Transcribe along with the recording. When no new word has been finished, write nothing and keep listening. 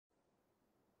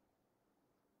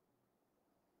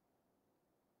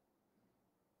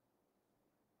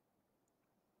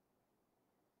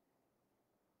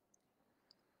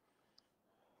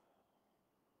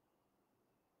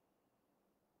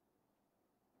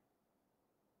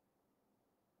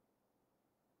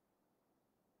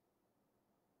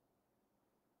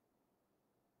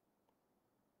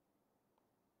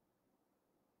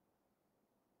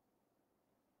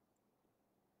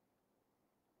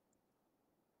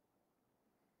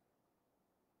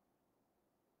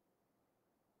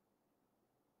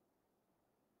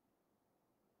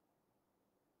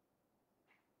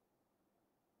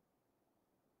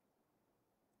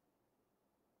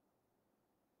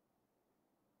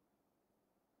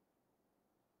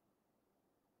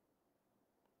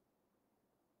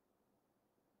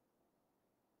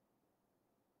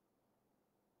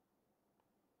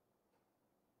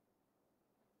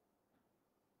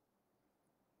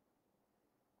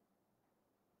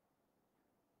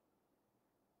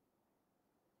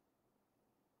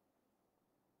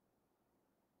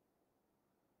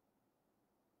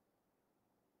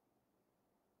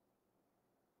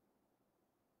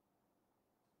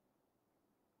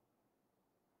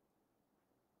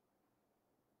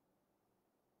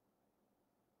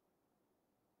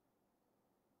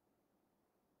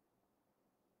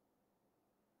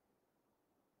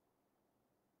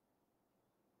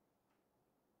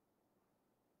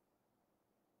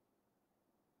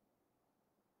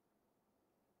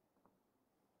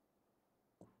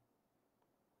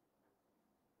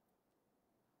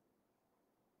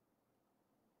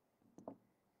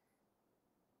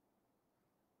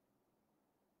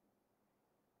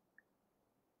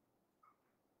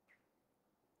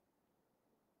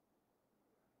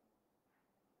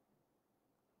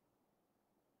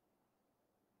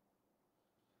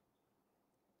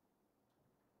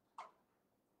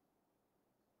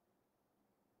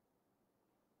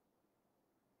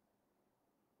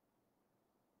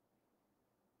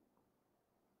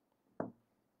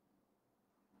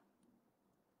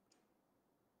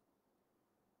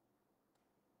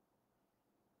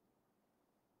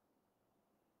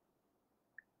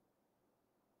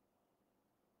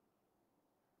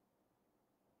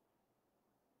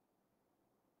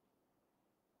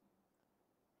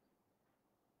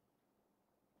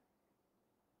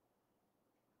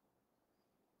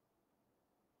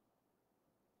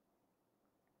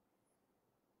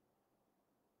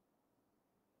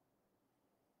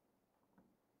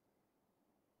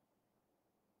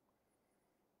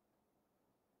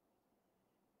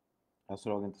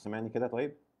أسرع، أنت سامعني كده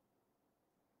طيب؟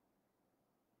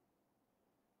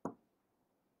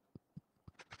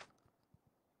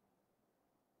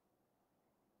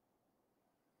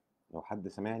 لو حد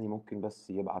سامعني ممكن بس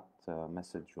يبعت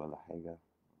مسج ولا حاجة.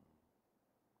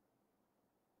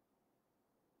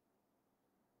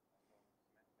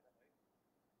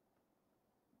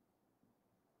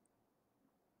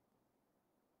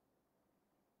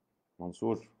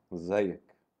 منصور، ازيك؟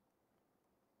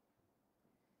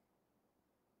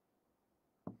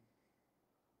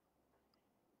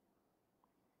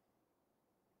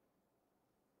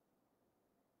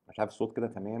 مش عارف الصوت كده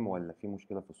تمام ولا في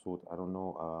مشكلة في الصوت. I don't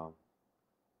know.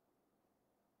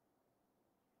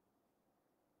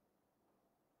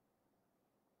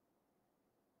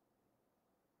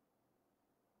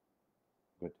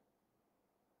 Good.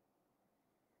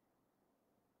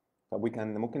 طب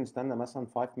ممكن نستنى مثلا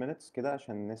 5 minutes كده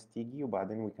عشان الناس تيجي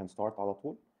وبعدين we can start على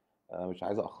طول. مش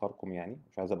عايز أأخركم، يعني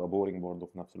مش عايز أبقى بورينج برضه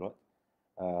في نفس الوقت.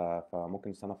 فممكن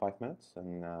نستنى 5 minutes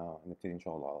نبتدي إن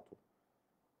شاء الله على طول.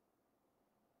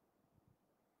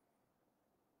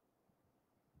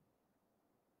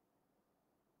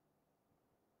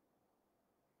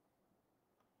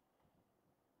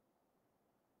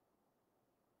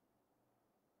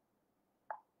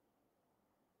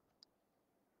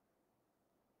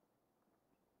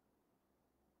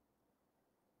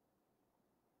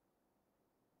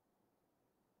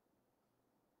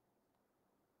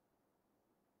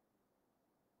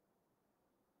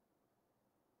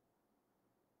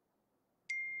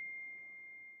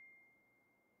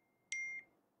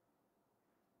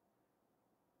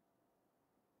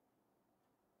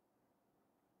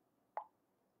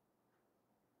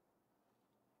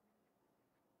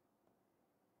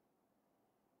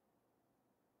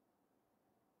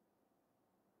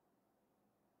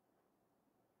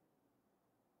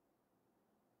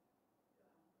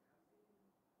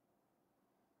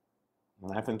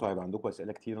 أنا عارف إن أنتوا هيبقى عندكم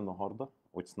أسئلة كتير النهاردة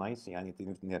which nice. يعني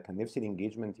كان نفسي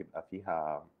الانجيجمنت يبقى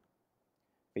فيها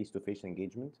face to face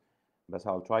engagement، بس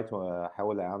I'll try to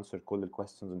أحاول answer كل ال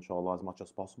questions إن شاء الله as much as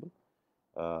possible.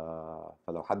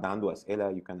 فلو حد عنده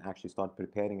أسئلة you can actually start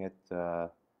preparing it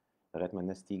لغاية ما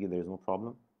الناس تيجي. there is no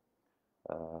problem.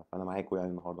 فأنا معاكم يعني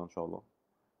النهاردة إن شاء الله.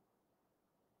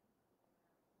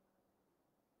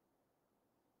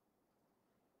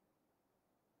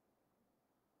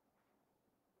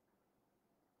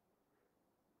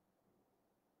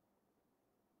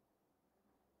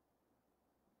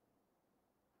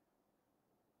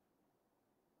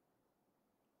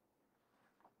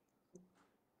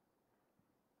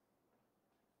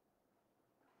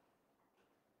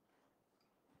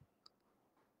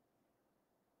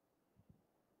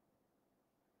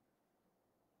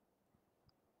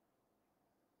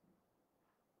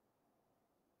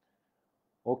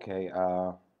 Okay,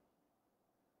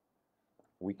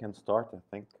 we can start I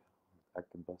think.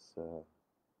 أتأكد بس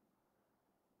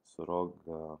سراج.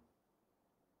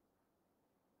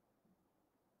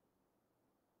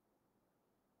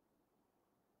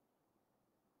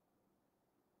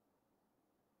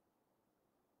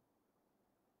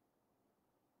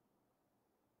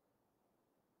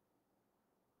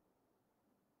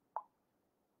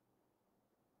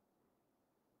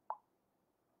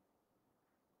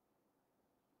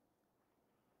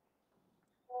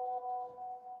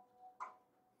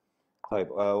 طيب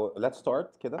let's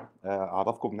start كده.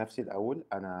 أعرفكم بنفسي الأول.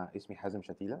 أنا اسمي حازم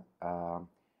شتيلة.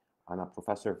 أنا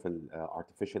professor في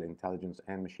Artificial Intelligence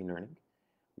and Machine Learning،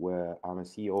 و I'm a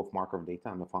CEO of Markov Data.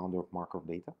 I'm the founder of Markov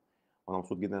Data. وأنا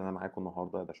مبسوط جدا إن أنا معاكم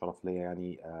النهاردة. ده شرف ليا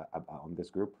يعني أبقى on this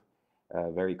group.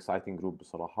 Very exciting group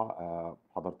بصراحة.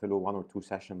 حضرت له one or two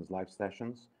sessions, live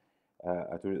sessions.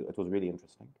 It was really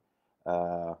interesting.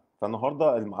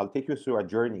 فالنهاردة I'll take you through a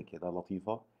journey كده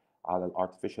لطيفة على ال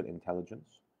Artificial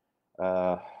Intelligence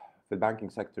في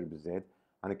البانكينج سيكتور بالذات.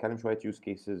 هنتكلم شوية use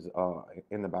cases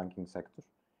in the banking sector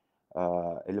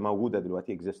اللي موجودة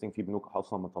دلوقتي existing في بنوك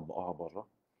أصلا مطبقاها بره،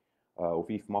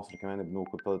 وفي مصر كمان بنوك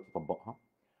ابتدت تطبقها.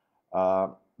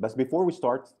 بس before we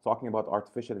start talking about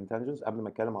artificial intelligence، قبل ما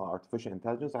اتكلم على artificial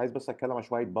intelligence عايز بس اتكلم على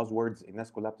شويه buzzwords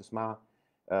الناس كلها بتسمعها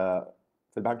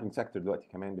في البانكينج سيكتور دلوقتي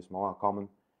كمان بيسمعوها common،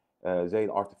 زي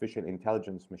ال artificial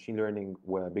intelligence, machine learning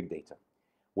و big data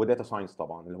و data science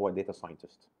طبعا اللي هو data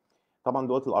scientist. طبعا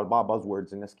دول الاربعه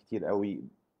buzzwords الناس كتير قوي،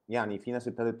 يعني في ناس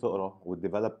ابتدت تقرا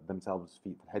وتديفلوب themselves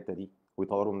في الحته دي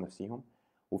ويطوروا من نفسهم،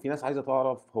 وفي ناس عايزه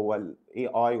تعرف هو ال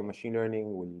AI والماشين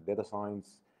ليرنينج والداتا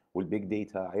ساينس والبيج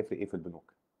داتا هيفرق ايه في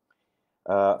البنوك.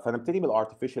 فنبتدي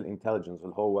بالارتفيشال انتليجنس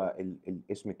اللي هو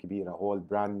الاسم الكبير، هو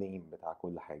البراند نيم بتاع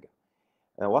كل حاجه.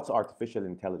 What's artificial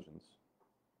intelligence?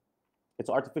 It's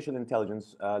artificial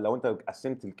intelligence. لو انت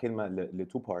قسمت الكلمه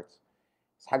لتو بارتس،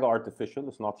 بس حاجه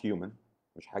artificial, it's not human,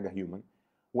 مش حاجه human.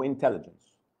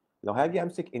 وintelligence. لو هاجي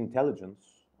امسك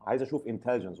intelligence عايز اشوف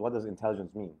intelligence, what does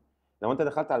intelligence mean؟ لو انت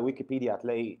دخلت على ويكيبيديا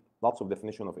هتلاقي lots of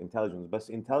definition of intelligence،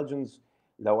 بس intelligence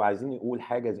لو عايزين نقول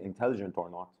حاجه is intelligent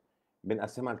or not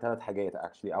بنقسمها لثلاث حاجات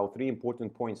actually او three important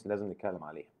points لازم نتكلم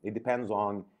عليها. It depends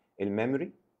on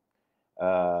الميموري،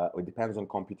 it depends on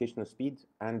computational speed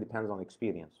and depends on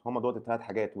experience. هم دول الثلاث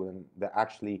حاجات that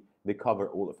actually they cover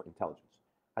all of intelligence.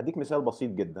 هديك مثال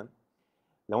بسيط جدا.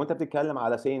 لو انت بتتكلم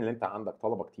على سين اللي انت عندك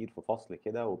طلبه كتير في فصل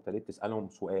كده وابتديت تسالهم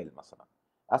سؤال مثلا،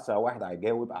 اسرع واحد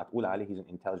هيجاوب هتقول عليه he's an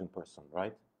intelligent person,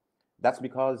 right? That's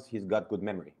because he's got good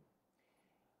memory.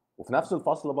 وفي نفس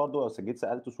الفصل برضه لو جيت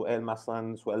سالته سؤال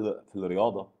مثلا سؤال في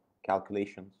الرياضه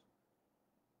calculations،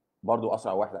 برضه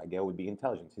اسرع واحد هيجاوب be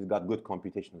intelligent, he's got good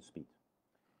computational speed.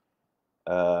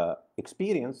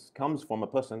 Experience comes from a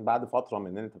person بعد فتره من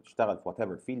ان انت بتشتغل في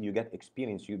whatever field you get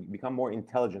experience, you become more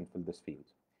intelligent in this field.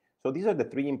 So these are the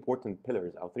three important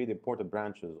pillars or three important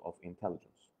branches of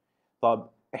intelligence. طب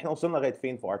احنا وصلنا لغايه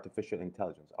فين في artificial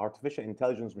intelligence؟ artificial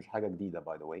intelligence مش حاجه جديده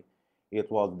by the way. It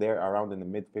was there around in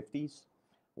the mid 50s.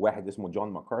 واحد اسمه جون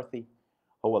ماكارثي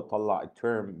هو اللي طلع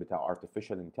الترم بتاع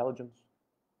artificial intelligence.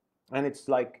 And it's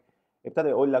like ابتدى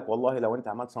يقول لك والله لو انت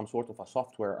عملت some sort of a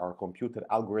software or computer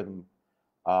algorithm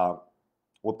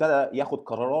وابتدى ياخد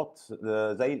قرارات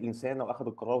زي الانسان لو اخذ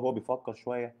القرار وهو بيفكر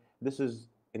شويه this is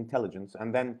intelligence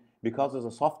and then because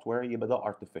it's a software يبقى ده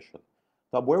artificial.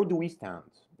 طب where do we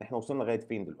stand؟ احنا وصلنا لغايه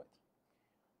فين دلوقتي؟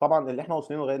 طبعا اللي احنا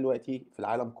واصلين لغايه دلوقتي في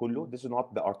العالم كله this is not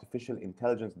the artificial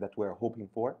intelligence that we're hoping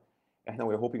for. احنا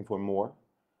we're hoping for more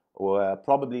و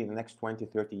probably in the next 20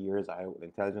 30 years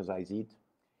intelligence هيزيد.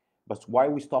 بس why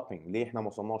are we stopping؟ ليه احنا ما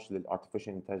وصلناش لل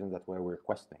artificial intelligence that we're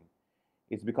requesting؟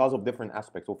 It's because of different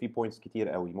aspects وفي points كتير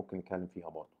قوي ممكن نتكلم فيها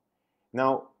برضه.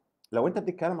 Now لو انت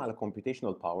بتتكلم على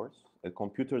computational powers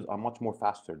الكمبيوترز are much more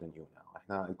faster than you now.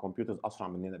 احنا الكمبيوترز اسرع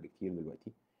مننا بكتير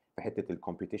دلوقتي في حته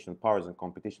computational powers and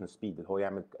computational speed اللي هو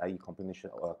يعمل اي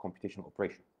computational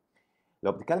operation.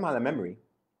 لو بتتكلم على memory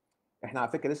احنا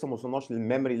على فكره لسه ما وصلناش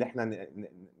للميموري اللي احنا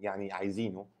يعني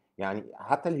عايزينه. يعني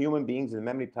حتى الهيومن بينجز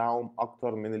الميموري بتاعهم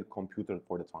اكتر من الكمبيوتر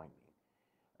فور ذا تايم.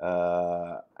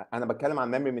 انا بتكلم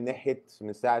عن ميموري من ناحيه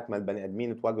من ساعه ما البني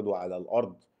ادمين اتوجدوا على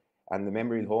الارض and the memory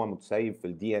اللي هو متسيب في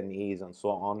الدي ان ايز and so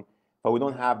on. ف we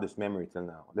don't have this memory till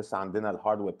now. لسه عندنا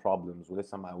الهاردوير بروبلمز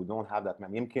ولسه ما we don't have that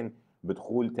memory. يمكن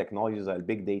بدخول تكنولوجيا زي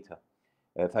البيج داتا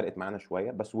فرقت معانا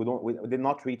شويه بس we did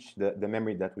not reach the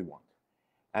memory that we want.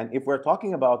 And if we're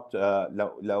talking about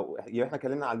لو احنا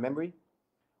اتكلمنا على الميموري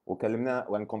وكلمنا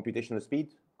عن computational speed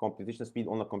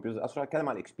قلنا الكمبيوتر اسرع. اتكلم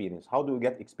على experience. How do we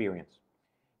get experience؟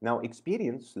 Now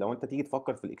experience لو انت تيجي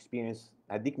تفكر في الاكسبيرينس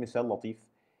هديك مثال لطيف.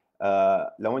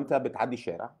 لو انت بتعدي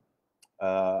شارع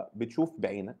بتشوف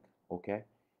بعينك اوكي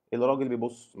الراجل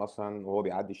بيبص مثلا وهو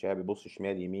بيعدي شارع بيبص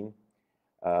شمال يمين.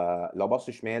 لو بص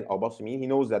شمال او بص يمين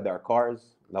he knows that there are cars.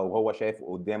 لو هو شايف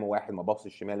قدامه واحد ما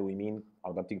بصش شمال ويمين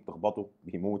عربيه بتيجي بتخبطه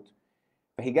بيموت.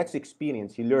 ف he gets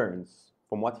experience, he learns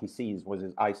from what he sees with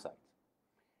his eyesight.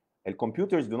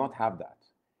 الكمبيوترز do not have that.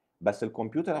 بس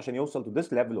الكمبيوتر عشان يوصل to this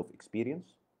level of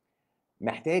experience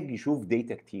محتاج يشوف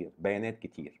داتا كتير بيانات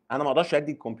كتير. انا ما اقدرش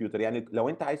ادي الكمبيوتر يعني لو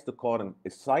انت عايز تقارن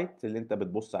السايت اللي انت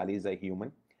بتبص عليه زي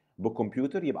هيومن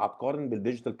بالكمبيوتر يبقى تقارن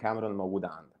بالديجيتال كاميرا الموجوده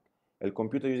عندك.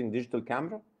 الكمبيوتر يوزنج ديجيتال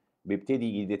كاميرا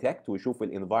بيبتدي يديتكت ويشوف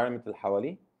الانفايرمنت اللي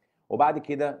حواليه وبعد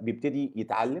كده بيبتدي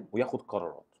يتعلم وياخد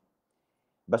قرارات.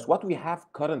 بس what we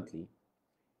have currently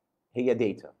هي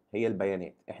داتا، هي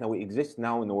البيانات. احنا we exist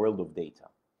now in a world of data.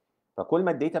 فكل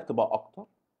ما الداتا بتبقى اكتر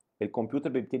الكمبيوتر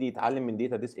بيبتدي يتعلم من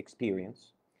داتا this experience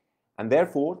and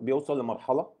therefore بيوصل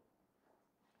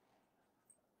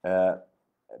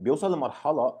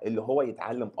لمرحله اللي هو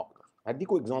يتعلم اكتر.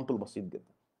 هديكوا اكزامبل بسيط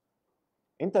جدا.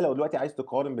 انت لو دلوقتي عايز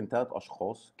تقارن بين ثلاث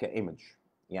اشخاص كايمج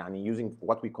يعني using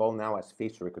what we call now as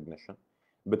face recognition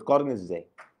بتقارن ازاي؟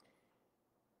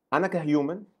 انا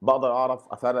كهيومن بقدر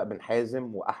اعرف افرق بين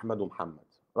حازم واحمد ومحمد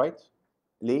right؟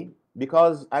 ليه؟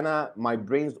 because انا my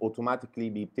brains automatically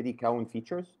بيبتدي يكون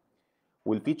features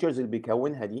والفيتشرز اللي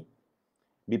بيكونها دي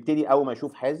بيبتدي اول ما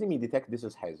يشوف حازم يديتكت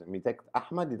this is حازم، يديتكت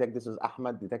احمد يديتكت this is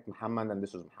احمد، يديتكت محمد and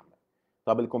this is محمد.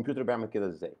 طب الكمبيوتر بيعمل كده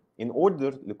ازاي؟ in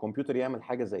order للكمبيوتر يعمل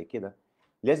حاجه زي كده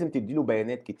لازم تديله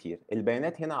بيانات كتير.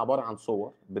 البيانات هنا عباره عن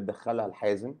صور بتدخلها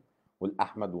لحازم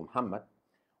والاحمد ومحمد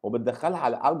وبتدخلها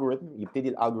على الالجوريثم يبتدي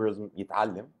الالجوريثم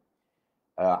يتعلم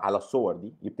على الصور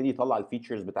دي يبتدي يطلع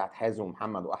الفيتشرز بتاعت حازم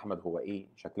ومحمد واحمد هو ايه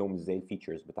شكلهم ازاي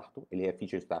الفيتشرز بتاعته اللي هي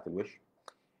الفيتشرز بتاعت الوش.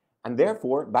 And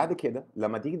therefore بعد كده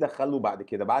لما تيجي تدخله بعد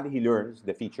كده بعد he learns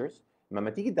the features لما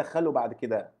تيجي تدخله بعد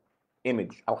كده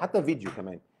image او حتى فيديو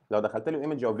كمان لو دخلت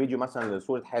له image او فيديو مثلا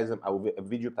لصوره حازم او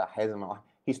فيديو بتاع حازم او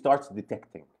he he starts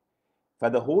detecting.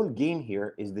 فده whole game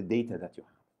here is the data that you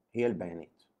have. هي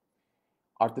البيانات.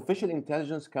 artificial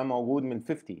intelligence كان موجود من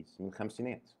 50s من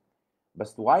الخمسينات.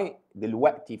 بس why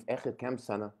دلوقتي في اخر كام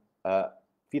سنه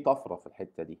في طفره في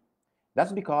الحته دي.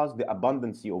 That's because the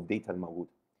abundance of data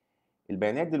الموجوده.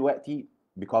 البيانات دلوقتي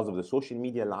because of the social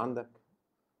media اللي عندك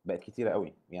بقت كتيره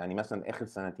قوي. يعني مثلا اخر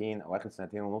سنتين او اخر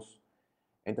سنتين ونص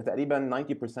انت تقريبا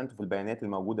 90% في البيانات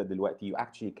الموجوده دلوقتي you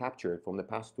actually captured from the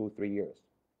past 2-3 years.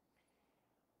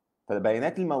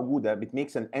 فالبيانات الموجوده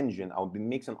بتmakes an engine او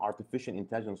بتmakes an artificial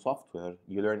intelligence software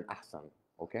you learn احسن.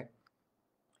 اوكي.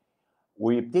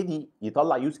 ويبتدي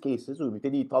يطلع يوز كيسز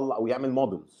ويبتدي يطلع ويعمل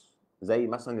مودلز زي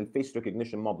مثلا الفيس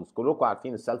ريكوجنيشن مودلز. كلكم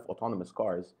عارفين السيلف اوتونوموس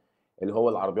كارز اللي هو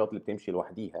العربيات اللي بتمشي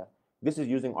لوحديها. This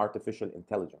is using artificial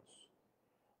intelligence.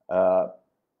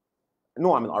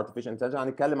 نوع من artificial intelligence.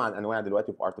 هنتكلم عن انواع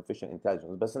دلوقتي في artificial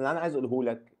intelligence. بس اللي انا عايز اقوله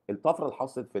لك الطفره اللي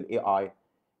حصلت في الاي اي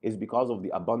is because of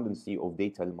the abundance of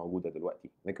data الموجوده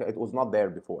دلوقتي. It was not there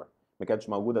before. ما كانتش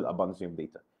موجوده الاباندنس of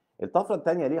data. الطفره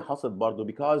الثانيه ليه حصلت برضه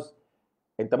because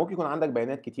انت ممكن يكون عندك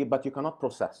بيانات كتير but you cannot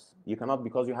process. You cannot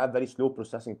because you have very slow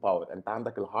processing power. انت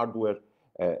عندك الهاردوير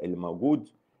اللي موجود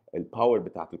الباور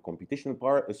بتاعت الكمبيوتيشنال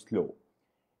باور is slow.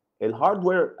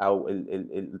 الهاردوير او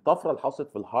الطفره اللي حصلت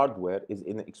في الهاردوير is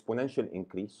in exponential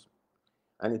increase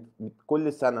and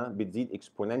كل سنه بتزيد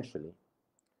exponentially.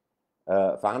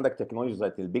 فعندك تكنولوجيا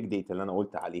زي البيج داتا اللي انا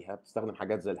قلت عليها بتستخدم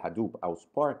حاجات زي الهادوب او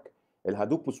سبارك.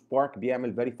 الهادوب وسبارك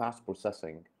بيعمل very fast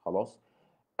processing خلاص.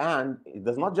 And it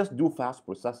does not just do fast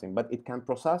processing, but it can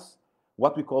process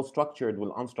what we call structured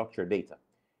and unstructured data.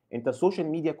 انت السوشيال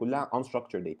ميديا كلها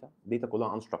unstructured data. data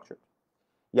كلها unstructured.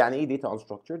 يعني ايه data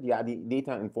unstructured؟ يعني data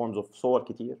in forms of صور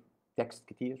كتير، text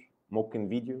كتير، ممكن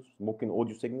videos، ممكن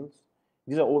audio signals.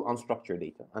 These are all unstructured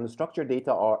data. And structured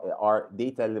data are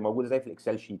data اللي موجوده زي في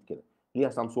الاكسل شيت كده. ليها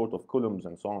some sort of columns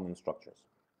and so on and structures.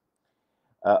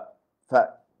 ف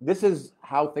This is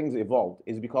how things evolved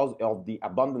is because of the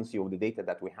abundance of the data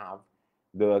that we have.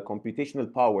 The computational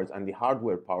powers and the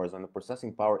hardware powers and the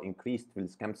processing power increased في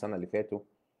الكام سنه اللي فاتوا.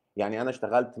 يعني انا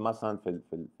اشتغلت مثلا في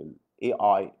الاي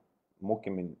اي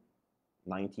ممكن من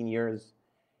 19 years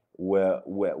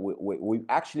و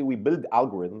actually we build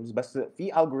algorithms بس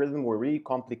في algorithm were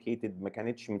really complicated ما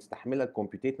كانتش مستحمله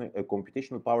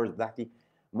computational powers بتاعتي.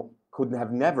 could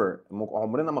have never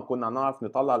عمرنا ما كنا نعرف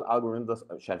نطلع الالجوريثم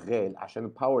ده شغال عشان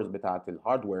الباورز بتاعت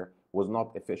الهاردوير was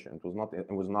not efficient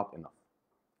was not enough.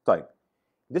 طيب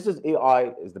this is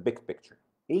AI is the big picture.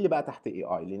 ايه اللي بقى تحت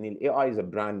AI؟ لان الاي اي is a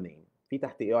brand name. في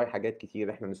تحت AI حاجات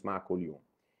كتير احنا بنسمعها كل يوم.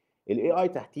 الاي اي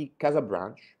تحتيه كذا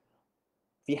برانش.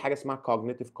 في حاجه اسمها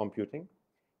cognitive computing،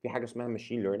 في حاجه اسمها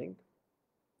machine learning،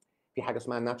 في حاجه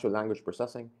اسمها natural language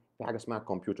processing، في حاجه اسمها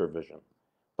computer vision.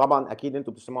 طبعا اكيد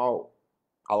انتوا بتسمعوا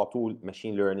على طول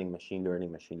machine learning machine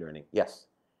learning machine learning. Yes.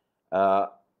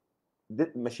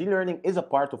 Machine learning is a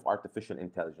part of artificial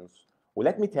intelligence. Well,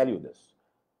 let me tell you this.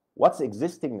 What's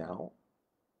existing now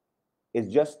is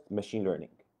just machine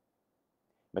learning.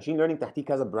 Machine learning تحتيه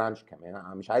كذا برانش كمان.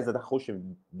 انا مش عايز اخش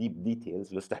في deep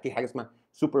details بس تحتيه حاجه اسمها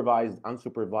supervised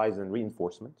unsupervised and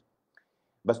reinforcement.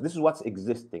 بس this is what's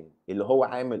existing اللي هو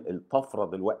عامل الطفره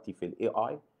دلوقتي في الاي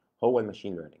اي هو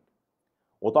الماشين ليرنينج.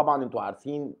 وطبعا انتوا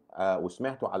عارفين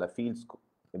وسمعتوا على فيلدز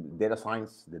الداتا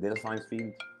ساينس، الداتا ساينس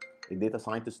فيلد، الداتا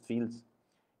ساينتست فيلدز.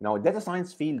 ناو الداتا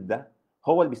ساينس فيلد ده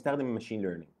هو اللي بيستخدم الماشين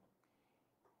ليرنينج.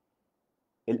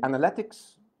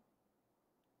 الاناليتكس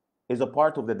is a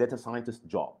part of the data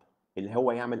scientist job اللي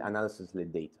هو يعمل analysis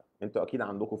للداتا. انتوا اكيد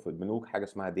عندكم في البنوك حاجه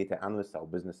اسمها data analyst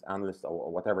او business analyst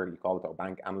او whatever you call it او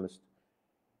bank analyst.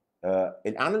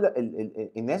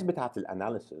 الناس بتاعت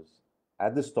الاناليسيز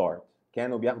at the start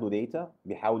كانوا بياخدوا داتا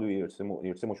بيحاولوا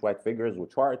يرسموا شويه فيجرز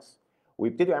وتشارتس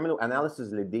ويبتدوا يعملوا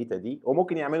اناليسيز للداتا دي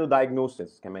وممكن يعملوا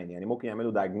دايجنوستس كمان. يعني ممكن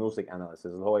يعملوا دايجنوستيك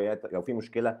اناليسيز اللي هو لو في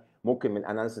مشكله ممكن من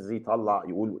الاناليسيز دي يطلع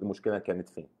يقول المشكله كانت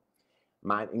فين.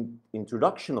 مع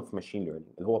introduction of machine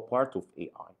learning اللي هو part of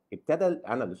AI ابتدى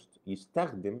الاناليست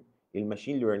يستخدم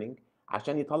الماشين ليرنينج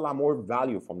عشان يطلع more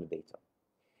value from the data.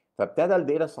 فابتدى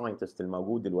الداتا ساينتست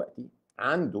الموجود دلوقتي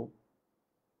عنده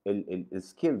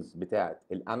السكيلز بتاعت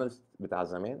الاناليست بتاع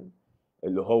زمان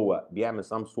اللي هو بيعمل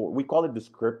some sort we call it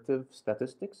descriptive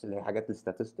statistics اللي هي حاجات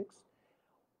الستاتستكس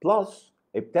بلس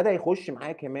ابتدى يخش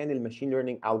معاه كمان الماشين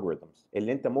ليرنينج algorithms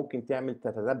اللي انت ممكن تعمل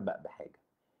تتنبأ بحاجه.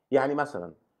 يعني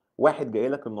مثلا واحد جاي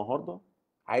لك النهارده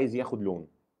عايز ياخد لون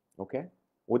اوكي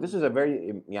و this is a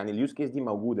very يعني اليوز كيس دي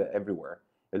موجوده everywhere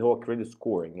اللي هو credit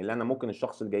scoring اللي انا ممكن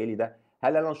الشخص اللي جاي لي ده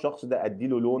هل انا الشخص ده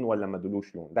اديله لون ولا ما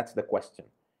اديلوش لون. That's the question.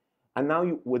 And now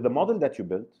with the model that you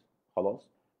built خلاص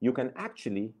you can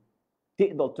actually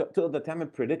تقدر تعمل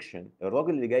prediction الراجل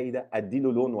اللي جاي ده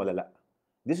اديله لون ولا لا.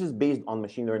 This is based on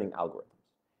machine learning algorithms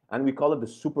and we call it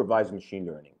the supervised machine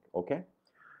learning. اوكي.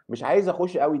 مش عايز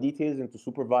اخش قوي details into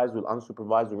supervised وال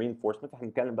unsupervised reinforcement، احنا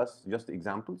هنتكلم بس just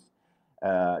examples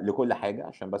لكل حاجه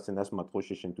عشان بس الناس ما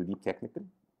تخشش into deep technical.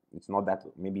 It's not that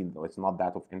maybe it's not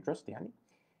that of interest يعني.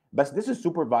 بس this is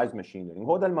supervised machine learning،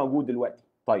 هو ده الموجود دلوقتي.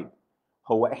 طيب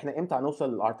هو احنا امتى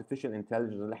هنوصل للارتفيشال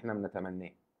انتليجنس اللي احنا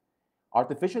بنتمناه؟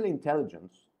 artificial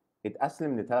intelligence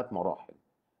اتقسم لثلاث مراحل.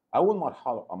 اول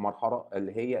مرحله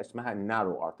اللي هي اسمها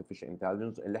narrow artificial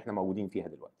intelligence اللي احنا موجودين فيها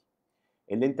دلوقتي،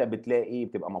 اللي انت بتلاقي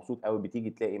بتبقى مبسوط قوي، بتيجي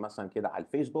تلاقي مثلا كده على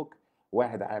الفيسبوك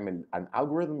واحد عامل an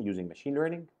algorithm using machine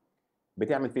learning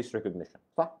بتعمل فيس ريكوجنيشن،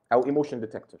 صح؟ او ايموشن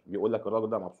ديتكتور، بيقول لك الراجل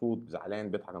ده مبسوط، زعلان،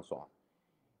 بيضحك، and so on.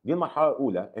 دي المرحله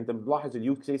الاولى. انت بتلاحظ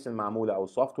اليوز كيس المعموله او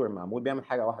السوفت وير المعمول بيعمل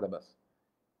حاجه واحده بس،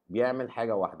 بيعمل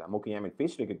حاجه واحده، ممكن يعمل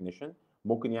فيس ريكوجنيشن،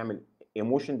 ممكن يعمل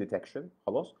ايموشن ديتكشن،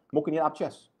 خلاص، ممكن يلعب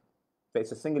تشيس.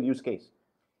 فايتس سنجل يوز كيس.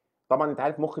 طبعا انت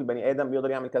عارف مخ البني ادم بيقدر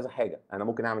يعمل كذا حاجه، انا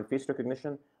ممكن اعمل فيس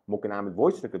ريكوجنيشن، ممكن اعمل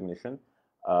فويس ريكوجنيشن،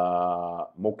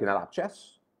 ممكن العب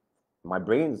تشيس. my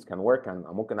brains can work and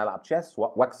ممكن العب تشيس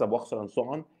واكسب واخسر and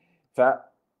so on.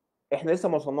 فاحنا لسه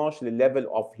ما وصلناش للليفل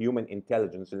اوف هيومن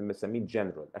انتليجنس اللي بنسميه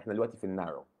جنرال، احنا دلوقتي في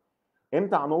النارو.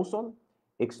 امتى هنوصل؟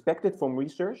 expected from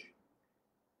research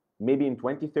maybe in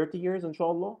 20 30 years ان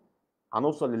شاء الله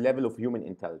هنوصل للليفل اوف هيومن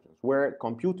انتليجنس where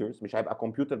computers مش هيبقى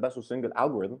كمبيوتر بس وسنجل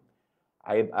algorithm،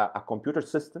 هيبقى a computer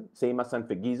system. زي مثلا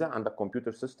في الجيزه عندك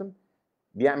كمبيوتر سيستم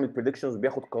بيعمل بريدكشنز،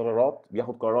 بياخد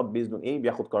قرارات بيزد اون ايه،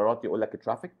 بياخد قرارات يقول لك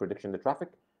الترافيك، بريدكشن للترافيك،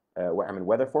 واعمل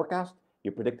ويذر فوركاست،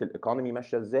 يبريدكت الايكونومي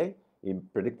ماشيه ازاي،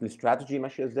 يبريدكت الاستراتيجي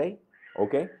ماشيه ازاي.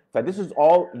 اوكي. فthis is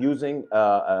all using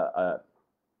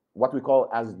what we call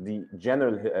as the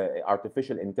general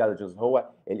artificial intelligence، هو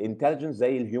الانتليجنس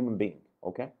زي الهيومن بينج.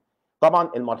 اوكي.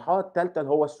 طبعا المرحله الثالثه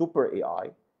اللي هو السوبر اي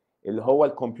اي، اللي هو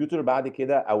الكمبيوتر بعد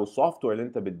كده او السوفت وير اللي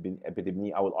انت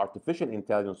بتبنيه او الارتفيشال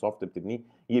انتليجنس سوفت بتبنيه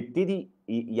يبتدي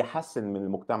يحسن من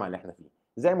المجتمع اللي احنا فيه.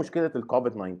 زي مشكله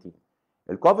الكوفيد 19.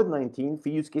 الكوفيد 19 في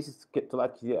يوز كيسز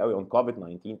طلعت كتير قوي اون كوفيد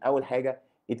 19. اول حاجه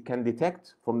it can detect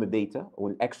from the data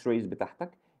والاكس رايز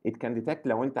بتاعتك it can detect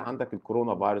لو انت عندك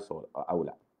الكورونا فيروس او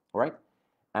لا. alright.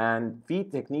 and في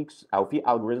تكنيكس او في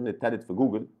algorithm ابتدت في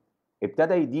جوجل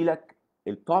ابتدى يديلك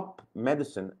التوب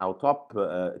ميديسن او توب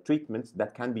تريتمنتس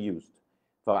ذات كان بي يوزد.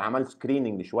 فعمل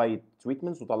سكريننج لشويه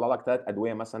تريتمنتس وطلع لك ثلاث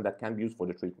ادويه مثلا ذات كان بي يوزد فور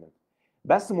ذا تريتمنت.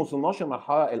 بس ما وصلناش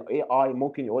لمرحله الاي اي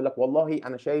ممكن يقول لك والله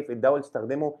انا شايف الدواء اللي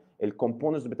استخدمه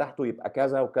الكومبوننتس بتاعته يبقى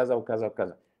كذا وكذا وكذا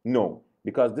وكذا. نو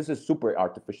because this is super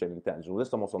artificial intelligence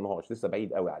ولسه ما وصلناهاش، لسه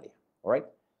بعيد قوي عليها. alright.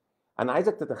 انا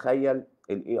عايزك تتخيل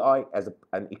الاي اي as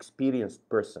an experienced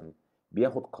person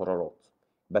بياخد قرارات،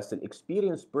 بس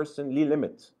الاكسبيرينس بيرسون ليه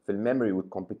ليميت في الميموري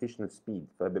والكمبيوتيشنال سبيد،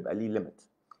 فبيبقى ليه ليميت.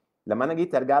 لما انا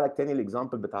جيت ارجع لك تاني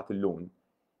الاكزامبل بتاعت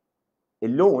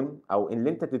اللون او ان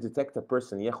انت تديتكت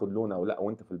بيرسون ياخد لون او لا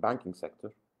وانت في البانكينج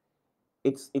سيكتور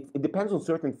it depends on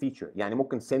certain feature. يعني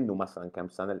ممكن سنه مثلا كام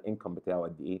سنه، الانكم بتاعه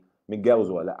قد ايه، متجوز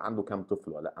ولا لا، عنده كام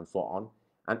طفل ولا لا and so on.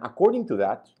 and according to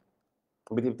that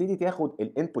بتبتدي تاخد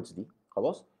الانبوتس دي،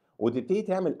 خلاص، وتبتدي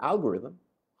تعمل algorithm،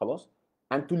 خلاص،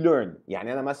 and to learn.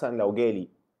 يعني انا مثلا لو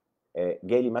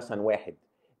جالي مثلا واحد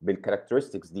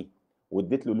بالكاركترستكس دي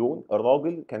واديت له لون،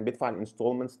 الراجل كان بيدفع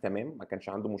الانستولمنتس تمام، ما كانش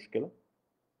عنده مشكله.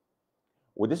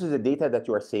 و this is the data that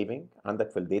you are saving عندك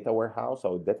في الداتا وير هاوس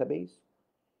او الداتابيس،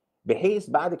 بحيث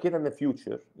بعد كده in the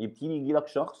future يبتدي يجي لك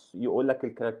شخص يقول لك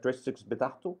الكاركترستكس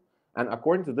بتاعته and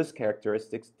according to this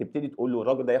characteristics تبتدي تقول له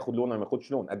الراجل ده ياخد لون ولا ما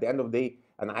ياخدش لون. at the end of the day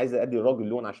انا عايز ادي الراجل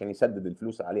لون عشان يسدد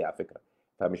الفلوس عليه على فكره،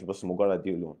 فمش بس مجرد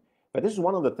اديله لون. ف this is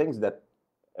one of the things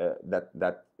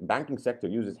that banking sector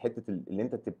uses، حته اللي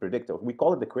انت تبريدكت، we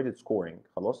call it the credit scoring،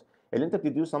 خلاص، اللي انت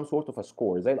بتديه some sort of a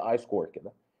score زي الاي سكور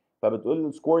كده. فبتقول له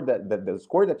السكور that the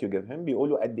score that you give him بيقول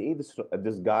له قد ايه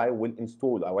this guy will install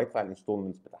او هيدفع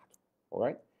الانستولمنتس بتاعته.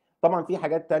 alright. طبعا في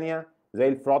حاجات تانية زي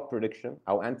الفراد بريدكشن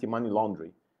او انتي ماني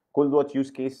لاندري، كل دوت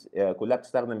يوز كيس كلها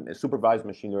بتستخدم supervised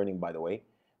machine learning by the way،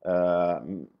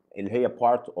 اللي هي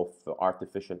part of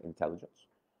artificial intelligence.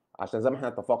 عشان زي ما احنا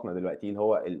اتفقنا دلوقتي اللي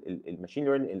هو الماشين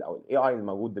ليرنينج او الاي اي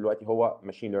الموجود دلوقتي هو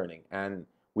ماشين ليرنينج and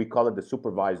we call it the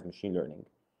supervised machine learning.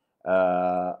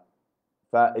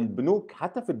 فالبنوك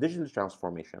حتى في الديجيتال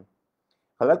ترانسفورميشن،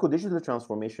 خلي بالكوا ديجيتال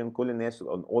ترانسفورميشن كل الناس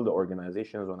on all the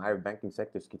organizations وانا عارف banking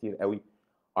sectors كتير قوي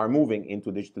are moving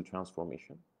into digital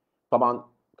transformation. طبعا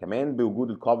كمان بوجود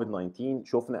الكوفيد 19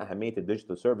 شفنا اهميه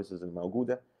الديجيتال سيرفيسز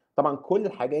الموجوده. طبعا كل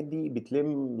الحاجات دي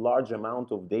بتلم large amount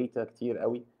of data كتير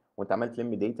قوي، وانت عمال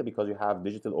تلم data because you have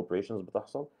digital operations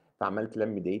بتحصل، فعمال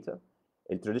تلم data.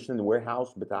 التراديشنال وير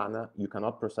هاوس بتاعنا you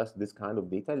cannot process this kind of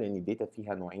data لان الداتا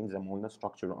فيها نوعين زي ما قلنا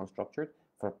structured و unstructured،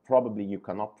 ف probably you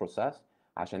cannot process.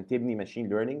 عشان تبني ماشين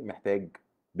ليرنينج محتاج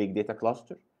big data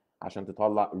cluster عشان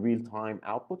تطلع real time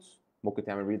outputs، ممكن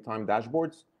تعمل real time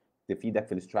dashboards تفيدك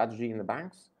في الاستراتيجي in the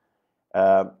banks.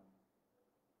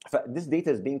 ف this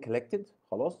data is being collected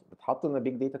خلاص، بتحط in a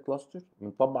big data cluster،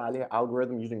 بنطبق عليها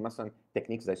algorithm using مثلا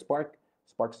techniques زي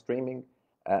spark streaming،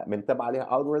 بنتبع عليها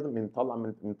algorithm،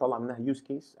 بنطلع منها use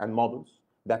case and models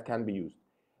that can be used.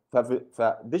 ف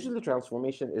digital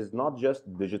transformation is not just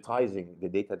digitizing the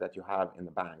data that you have in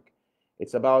the bank.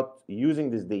 It's about using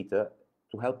this data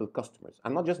to help the customers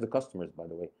and not just the customers by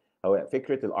the way. هو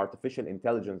فكرة ال artificial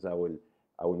intelligence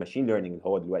أو machine learning اللي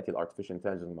هو دلوقتي ال artificial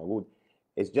intelligence الموجود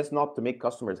it's just not to make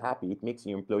customers happy, it makes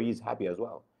your employees happy as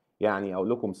well. يعني اقول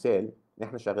لكم مثال،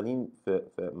 احنا شغالين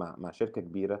مع شركه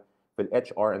كبيره في ال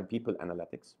HR and people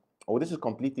analytics. Oh, this is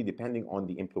completely depending on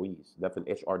the employees ده في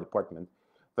ال HR department.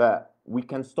 ف we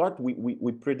can start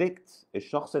we predict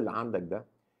الشخص اللي عندك ده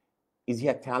is he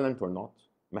a talent or not،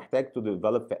 محتاج to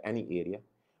develop في any area.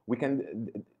 We can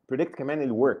predict كمان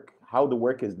ال work how the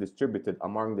work is distributed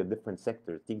among the different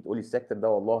sectors. تيجي تقولي السيكتور ده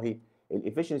والله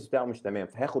الافشنسي بتاعه مش تمام،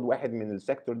 فهاخد واحد من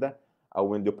السيكتور ده او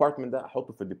من الديبارتمنت ده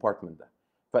احطه في الديبارتمنت ده.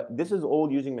 ف this is all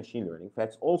using machine learning.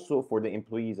 That's also for the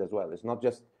employees as well. It's not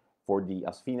just for the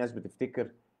اصل في ناس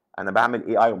بتفتكر انا بعمل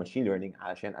اي اي وماشين ليرنينج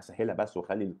علشان اسهلها بس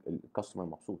واخلي الكاستمر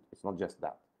مبسوط. It's not just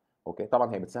that. اوكي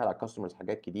طبعا هي بتسهل على الكاستمرز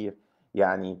حاجات كتير.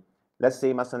 يعني let's say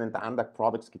مثلا انت عندك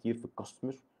products كتير في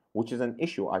الكاستمر which is an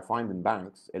issue I find in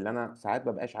banks اللي انا ساعات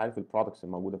ما ببقاش عارف البرودكتس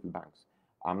الموجوده في البانكس.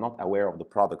 I'm not aware of the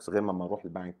products غير لما اروح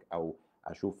البنك او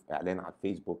اشوف اعلان على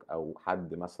الفيسبوك او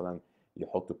حد مثلا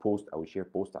يحط بوست او يشير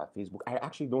بوست على الفيسبوك. I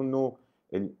actually don't know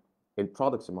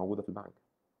البرودكتس الموجوده في البنك.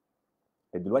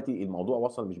 دلوقتي الموضوع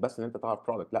وصل مش بس ان انت تعرف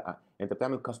برودكت، لا انت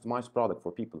بتعمل كاستمايز برودكت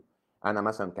فور بيبل. انا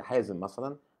مثلا كحازم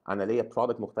مثلا انا ليا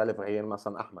برودكت مختلف غير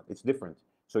مثلا احمد. It's different.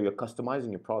 So you're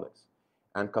customizing your products.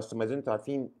 and customizing انتوا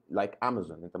عارفين like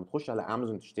Amazon، انت بتخش على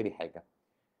امازون تشتري حاجه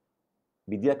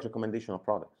بيديلك recommendation of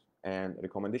products. and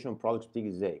recommendation of products بتيجي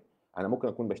ازاي؟ انا ممكن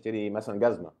اكون بشتري مثلا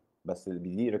جزمه بس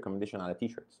بيدي recommendation على تي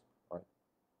شيرتس. Right?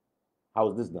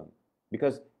 How is this done?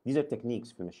 Because these are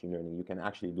techniques for machine learning. You can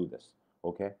actually do this.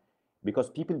 Okay? Because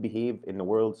people behave in the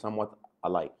world somewhat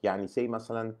alike. يعني say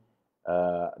مثلا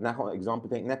ناخد example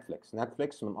تاني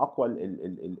نتفليكس من اقوى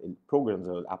البروجرامز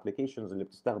او الابلكيشنز اللي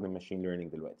بتستخدم machine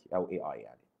learning دلوقتي او AI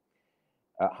يعني.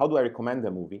 How do I recommend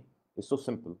a movie? It's so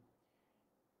simple.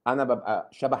 انا ببقى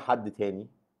شبه حد تاني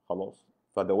خلاص.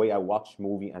 ف the way I watch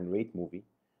movie and rate movie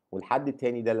والحد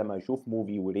التاني ده لما يشوف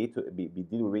موفي وريت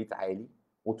بيديله ريت عالي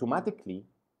اوتوماتيكلي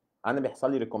انا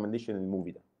بيحصل لي ريكومنديشن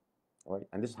للموفي ده. right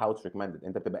and this is how it's recommended.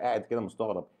 انت بتبقى قاعد كده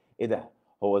مستغرب ايه ده،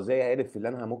 هو ازاي عرف ان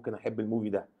انا ممكن احب الموفي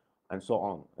ده and so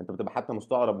on. انت بتبقى حتى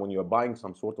مستغرب when you're buying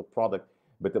some sort of product،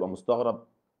 بتبقى مستغرب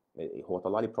هو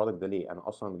طلع لي البرودكت ده ليه، انا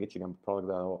اصلا ما جيتش جنب البرودكت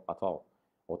ده قطعه،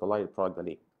 هو طلع لي البرودكت ده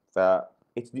ليه. ف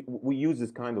it's we use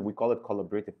this kind of we call it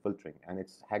collaborative filtering and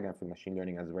it's حاجه في machine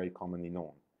learning as very commonly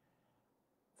known.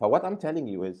 So what I'm telling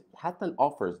you is حتى ال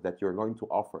offers that you're going to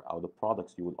offer or the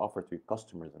products you will offer to your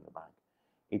customers in the bank,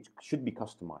 it should be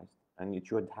customized and it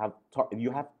should have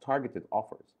you have targeted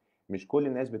offers. مش كل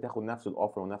الناس بتاخد نفس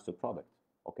الاوفر ونفس البرودكت.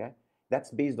 Okay?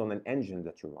 That's based on an engine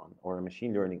that you run or a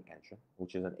machine learning engine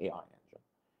which is an AI engine.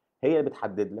 هي اللي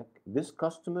بتحدد لك this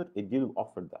customer اديله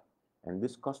الاوفر ده and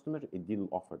this customer اديله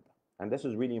الاوفر ده. And this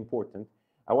is really important.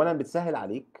 اولا بتسهل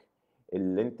عليك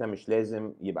اللي انت مش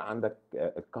لازم يبقى عندك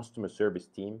الكاستمر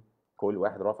سيرفيس تيم كل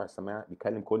واحد رافع السماعه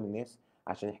بيكلم كل الناس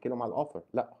عشان يحكي لهم على الاوفر.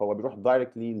 لا هو بيروح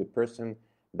دايركتلي للبيرسون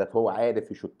that هو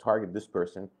عارف you should target this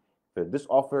person for this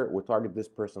offer و target this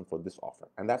person for this offer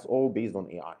and that's all based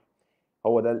on AI.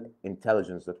 هو ده ال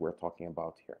intelligence that we're talking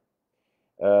about here.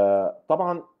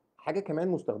 طبعا حاجه كمان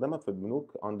مستخدمه في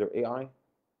البنوك under AI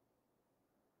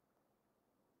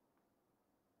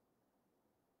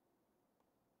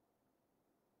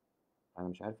انا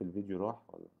مش عارف الفيديو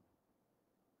راح ولا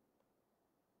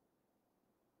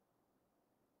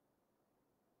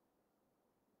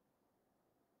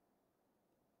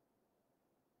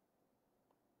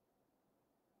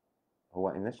هو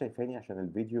الناس شايفاني عشان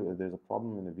الفيديو there's a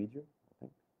problem in the video I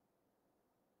think.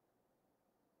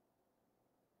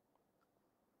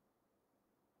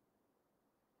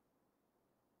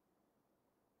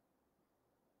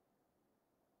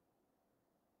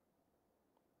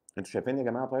 انتوا شايفين يا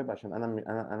جماعه؟ طيب عشان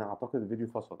انا اعتقد الفيديو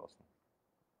فصل اصلا.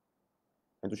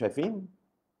 انتوا شايفين؟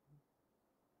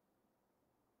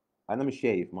 انا مش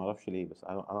شايف ما اعرفش ليه بس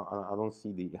انا I don't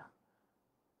see the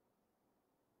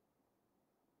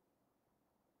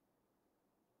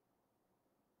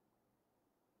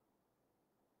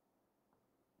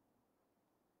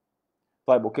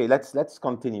طيب اوكي let's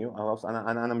continue. خلاص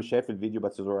انا مش شايف الفيديو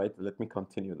بس it's alright let me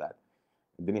continue that.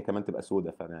 الدنيا كمان تبقى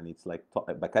سودة، فانا يعني اتس لايك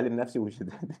بكلم نفسي ومش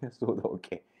الدنيا سودة.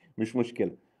 اوكي مش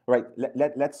مشكله. right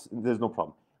let's there's no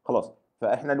problem. خلاص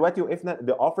فاحنا دلوقتي وقفنا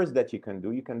the offers that you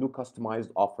can do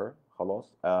customized offer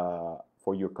خلاص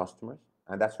for your customers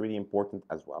and that's really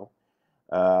important as well.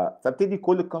 فابتدي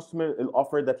كل الكاستمر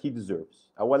الاوفر that he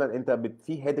deserves. اولا انت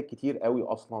في هيدك كتير قوي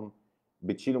اصلا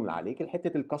بتشيله من عليك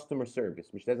الحته الكاستمر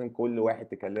سيرفيس، مش لازم كل واحد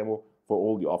تكلمه for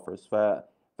all the offers.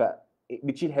 ف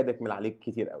بتشيل هيدك من عليك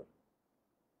كتير قوي.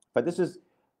 ف this is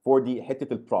for the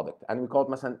حته البرودكت and we call it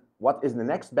مثلا what is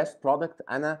the next best product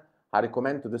انا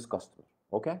هريكومند to this customer.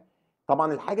 اوكي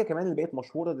طبعا الحاجه كمان اللي بقت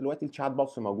مشهوره دلوقتي الشات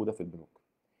بوتس موجوده في البنوك.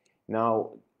 now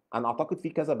انا اعتقد في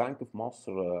كذا بنك في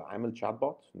مصر عامل شات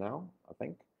بوت now I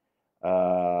think.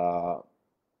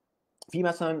 في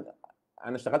مثلا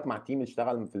انا اشتغلت مع تيم اللي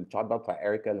اشتغل في الشات بوت بتاع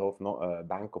اريكا اللي هو في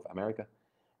بانك اوف امريكا.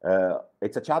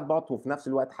 اتس ا شات بوت وفي نفس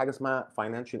الوقت حاجه اسمها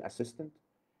فاينانشال اسيستنت.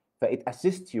 فات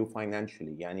اسيست يو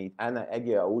فاينانشالي، يعني انا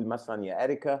اجي اقول مثلا يا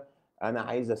اريكا انا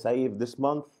عايز اسيف ذس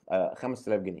مانث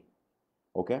 5000 جنيه.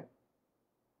 اوكي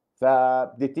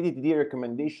فبتبتدي تدي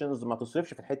ريكومنديشنز ما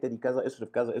تصرفش في الحته دي كذا، اصرف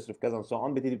كذا اصرف كذا and so on.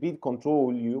 بتبتدي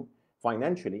كنترول يو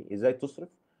فاينانشالي ازاي تصرف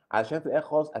علشان في الاخر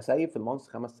خلاص اسيف في المانث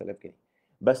 5000 جنيه.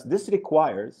 بس this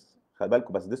requires خلي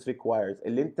بالكم بس this requires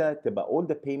اللي انت تبقى all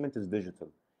the payment is digital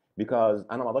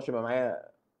because انا ما اقدرش يبقى معايا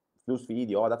فلوس في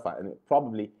ايدي اقعد ادفع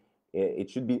probably it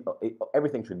should be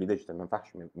everything should be digital. ما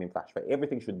ينفعش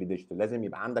everything should be digital. لازم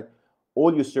يبقى عندك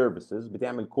all your services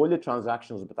بتعمل كل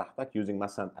الترانزاكشنز بتاعتك using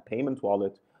مثلا a payment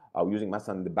wallet او using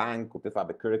مثلا the bank وبتدفع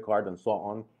بالكريدت كارد and so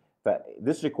on. ف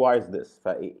this requires this. ف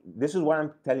this is what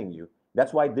I'm telling you.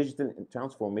 That's why digital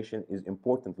transformation is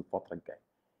important الفترة الجاية.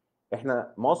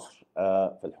 احنا مصر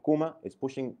في الحكومة is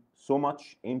pushing so much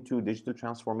into digital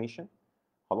transformation.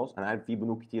 خلاص انا عارف في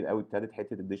بنوك كتير قوي ابتدت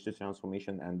حته الديجيتال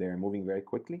ترانسفورميشن and they're moving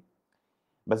very quickly.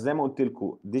 بس زي ما قلت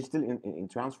لكم digital in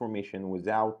transformation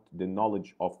without the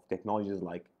knowledge of technologies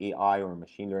like AI or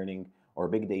machine learning or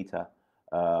big data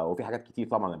وفي حاجات كتير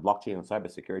طبعا البلوك تشين وسايبر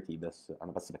سيكيورتي بس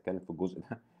انا بس بتكلم في الجزء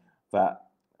ده. ف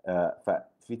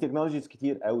ففي تكنولوجيز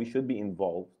كتير قوي should be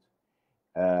involved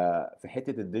في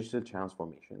حته الديجيتال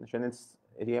ترانسفورميشن عشان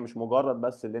هي مش مجرد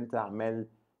بس اللي انت عمال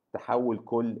تحول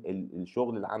كل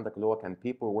الشغل اللي عندك اللي هو كان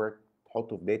بيبر ورك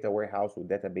تحطه في داتا وير هاوس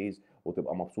وداتا بيز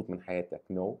وتبقى مبسوط من حياتك.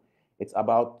 No, it's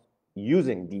about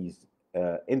using these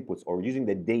inputs or using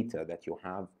the data that you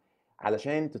have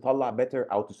علشان تطلع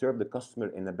better او to serve the customer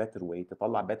in a better way،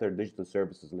 تطلع better digital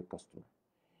services للكاستمر.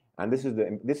 and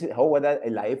this is هو ده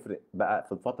اللي هيفرق بقى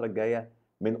في الفتره الجايه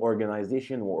من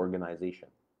organization و organization.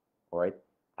 alright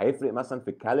هيفرق مثلا في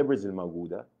الكاليبرز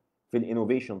الموجوده في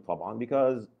الانوفيشن طبعا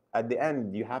because at the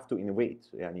end you have to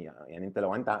innovate. يعني انت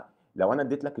لو انا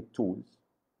اديت لك التولز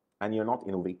and you're not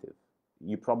innovative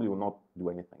you probably will not do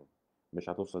anything. مش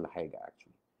هتوصل لحاجه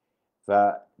actually. ف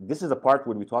this is a part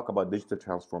where we talk about digital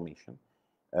transformation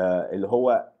اللي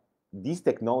هو these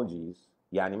technologies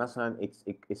يعني مثلا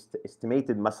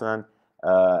estimated مثلا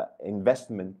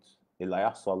investment اللي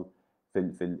هيحصل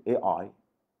في الاي اي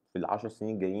في ال 10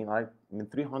 سنين الجايين من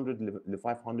 300 ل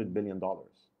 500 بليون دولار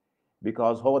because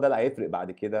هو ده اللي هيفرق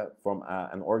بعد كده from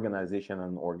an organization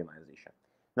and an organization.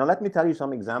 Now let me tell you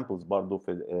some examples برضه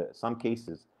في some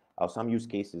cases or some use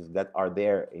cases that are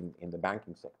there in the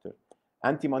banking sector.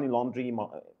 Anti-money laundering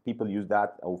people use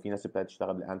that او في ناس ابتدت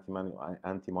تشتغل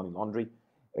anti-money laundering.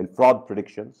 الفراد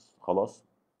predictions خلاص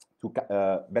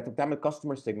بتعمل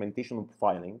customer segmentation and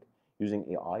profiling using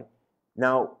AI.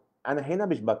 Now انا هنا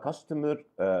مش بكاستمر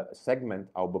سيجمنت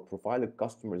او ببروفايل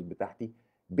الكاستمرز بتاعتي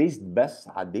بيست بس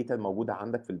على الداتا الموجوده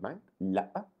عندك في البنك.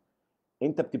 لا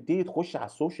انت بتبتدي تخش على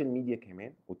السوشيال ميديا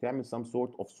كمان وتعمل some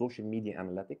sort of social media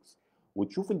analytics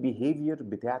وتشوف البيهيفير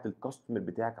بتاعت الكاستمر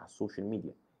بتاعك على السوشيال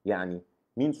ميديا. يعني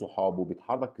مين صحابه،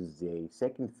 بيتحرك ازاي،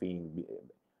 ساكن فين،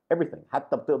 everything.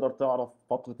 حتى بتقدر تعرف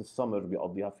فتره السمر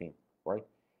بيقضيها فين. right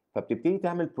فبتبتدي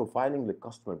تعمل بروفايلنج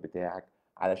للكاستمر بتاعك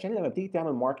علشان لما بتيجي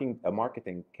تعمل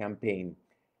ماركتنج كامبين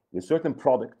لcertain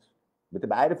product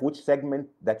بتبقى عارف which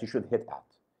segment that you should hit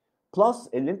at. plus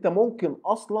اللي انت ممكن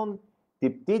اصلا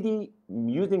تبتدي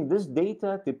using this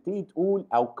data تبتدي تقول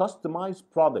او customize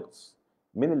products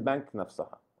من البنك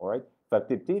نفسها. alright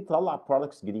فبتبتدي تطلع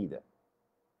products جديده.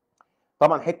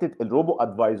 طبعا حته الروبو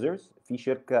ادفايزرز في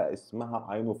شركه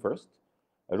اسمها اينو فيرست.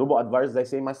 الروبو ادفايزرز زي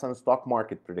سي مثلا ستوك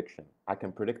ماركت بريدكشن. I can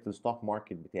predict الستوك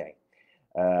ماركت بتاعي.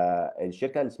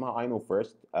 الشركه اللي اسمها اينو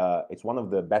فيرست it's one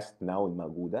of the best now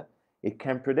الموجوده. It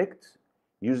can predict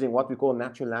using what we call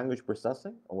natural language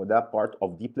processing وده part of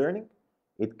deep learning.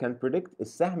 It can predict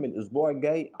السهم الاسبوع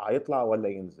الجاي هيطلع ولا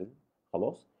ينزل.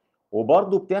 خلاص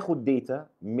وبرضه بتاخد داتا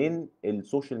من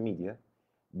السوشيال ميديا،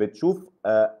 بتشوف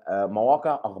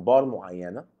مواقع اخبار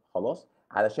معينه خلاص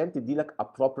علشان تدي لك a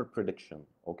proper prediction.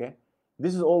 اوكي.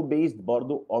 This is all based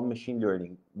برضو on machine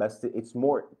learning، بس it's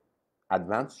more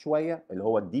advanced شويه اللي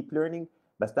هو الديب ليرنينج.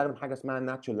 بستخدم حاجه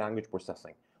اسمها natural language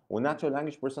processing، والناتشورال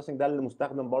لانجوج بروسيسنج ده اللي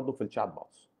مستخدم برضو في الشات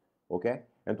بوتس. اوكي.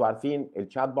 انتوا عارفين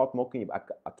الشات بوت ممكن يبقى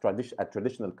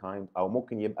traditional kind او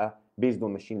ممكن يبقى based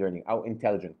on machine learning او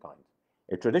intelligent kind.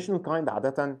 التراديشنال kind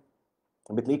عاده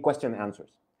بتلاقيه question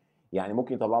answers، يعني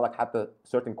ممكن يطلع لك حتى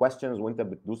certain questions وانت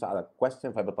بتدوس على question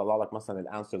فبيطلع لك مثلا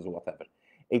الانسرز وات ايفر.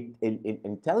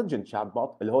 الانتليجنت شات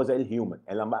بوت اللي هو زي الهيومن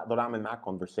اللي لما بقدر اعمل معاه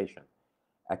conversation.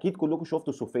 اكيد كلكم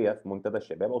شفتوا صوفيا في منتدى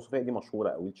الشباب، وصوفيا دي مشهوره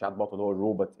قوي، الشات بوت اللي هو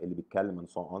الروبوت اللي بيتكلم and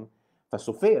so on.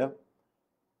 فصوفيا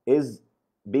is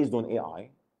based on AI،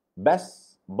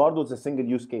 بس برضه it's a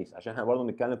single use case عشان احنا برضه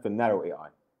بنتكلم في النارو AI.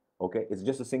 اوكي. it's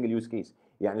just a single use case،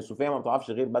 يعني صوفيا ما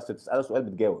بتعرفش غير بس تسالها سؤال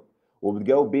بتجاوب،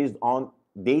 وبتجاوب based on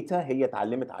data هي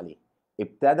اتعلمت عليه.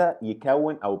 ابتدى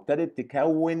يكون او ابتدت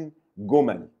تكون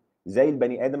جمل زي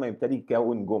البني ادم ما يبتدي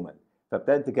يكون جمل،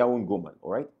 فابتدت تكون جمل.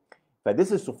 alright.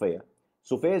 فthis is صوفيا.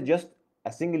 صوفيا is just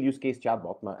a single use case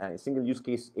chatbot، يعني single use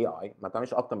case AI، ما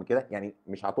تعملش اكتر من كده، يعني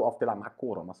مش هتقف تلعب معاك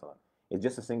كوره مثلا. It's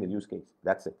just a single use case.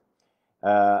 That's it.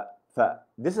 ف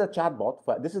this is a chatbot.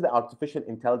 This is the artificial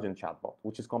intelligence chatbot,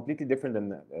 which is completely different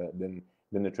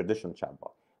than the traditional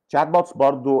chatbot. Chatbots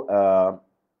برضو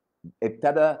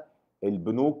ابتدى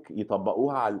البنوك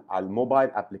يطبقوها على الموبايل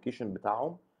ابلكيشن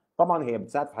بتاعهم. طبعا هي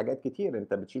بتساعد في حاجات كتير،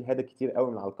 انت بتشيل هيدك كتير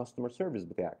قوي من على الكاستمر سيرفيس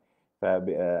بتاعك.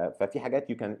 ففي حاجات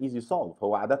يو كان ايزي سولف.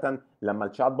 هو عاده لما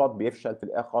الشات بوت بيفشل في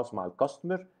الاخر خالص مع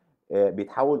الكاستمر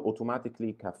بيتحول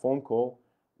اوتوماتيكلي كفون كول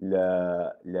ل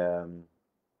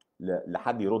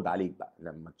لحد يرد عليك بقى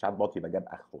لما الشات بوت يبقى جاب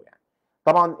اخره يعني.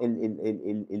 طبعا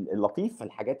اللطيف في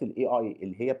الحاجات الاي اي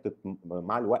اللي هي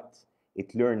مع الوقت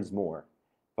it learns more.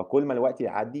 فكل ما الوقت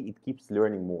يعدي it keeps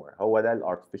learning more. هو ده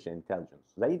الارتفيشال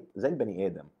انتليجنس، زي البني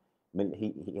ادم.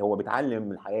 هو بيتعلم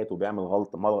من حياته، بيعمل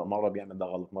غلط مره بيعمل ده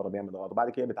غلط، مره بيعمل ده غلط، وبعد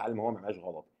كده بيتعلم هو ما عملش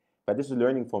غلط. this is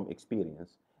learning from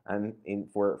experience. and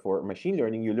for machine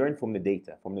learning you learn from the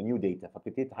data, from the new data،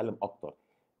 فبتبتدي تتعلم اكتر.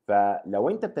 فلو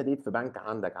انت ابتديت في بنك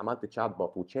عندك عملت تشات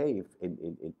بوت وشايف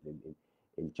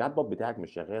الشات بوت بتاعك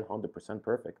مش شغال 100%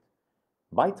 بيرفكت،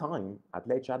 باي تايم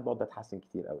هتلاقي الشات بوت ده اتحسن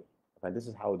كتير قوي. ف this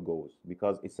is how it goes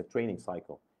because it's a training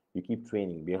cycle. You keep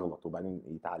training، بيغلط وبعدين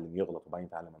يتعلم، يغلط وبعدين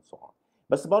يتعلم and so on.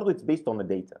 بس برضه it's based on the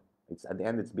data. It's at the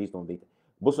end it's based on data.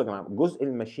 بصوا يا جماعه، جزء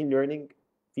الماشين ليرنينج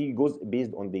في جزء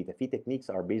based on data، في techniques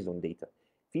are based on data،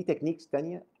 في techniques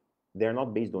تانية they're not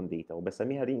based on data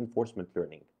وبسميها reinforcement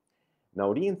learning.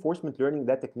 Now reinforcement learning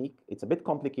ده technique it's a bit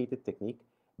complicated technique،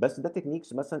 بس ده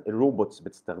techniques مثلا الروبوتس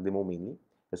بتستخدمه مني،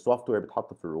 السوفت وير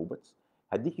بيتحط في الروبوتس.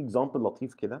 هديك اكزامبل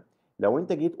لطيف كده. لو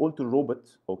انت جيت قلت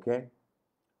الروبوت اوكي،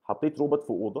 حطيت روبوت في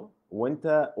اوضه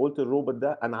وانت قلت الروبوت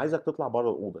ده انا عايزك تطلع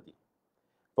بره الاوضه دي،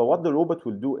 فوات ذا روبوت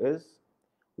will do is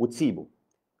وتسيبه.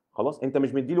 خلاص انت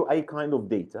مش مديله اي kind of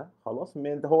data، خلاص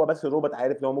انت هو بس الروبوت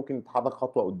عارف لو ممكن يتحرك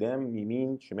خطوه قدام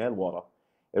يمين شمال ورا.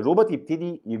 الروبوت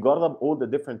يبتدي يجرب all the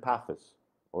different paths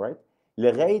alright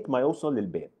لغايه ما يوصل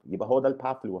للباب، يبقى هو ده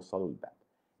الباث اللي يوصله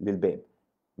للباب.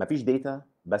 مفيش داتا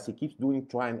بس he keeps doing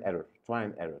try and error try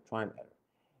and error try and error.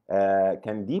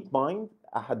 كان ديب مايند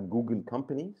احد جوجل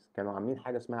كومبانيز كانوا عاملين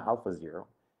حاجه اسمها الفا زيرو.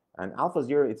 and alpha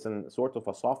zero it's a sort of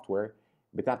a software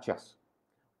بتاع تشيس.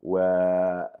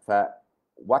 ف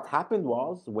what happened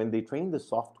was when they trained the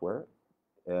software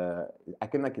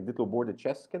اكنك اديت له بورد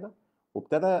تشيس كده،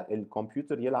 وابتدى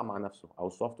الكمبيوتر يلعب مع نفسه او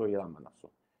السوفت وير يلعب مع نفسه،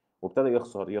 وابتدى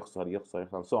يخسر يخسر يخسر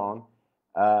يخسر so on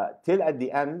till at the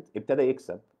end ابتدى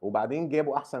يكسب. وبعدين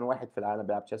جابوا احسن واحد في العالم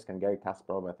بيلعب تشيس كان جاري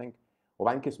كاسبروف اي ثينك،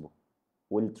 وبعدين كسبه.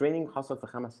 والتريننج حصل في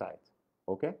 5 ساعات.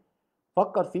 اوكي.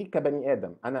 فكر فيه كبني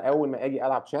ادم، انا اول ما اجي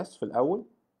العب تشيس في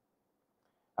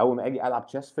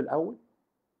الاول،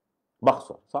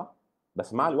 بخسر صح؟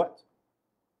 بس مع الوقت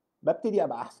ببتدي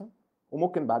ابقى احسن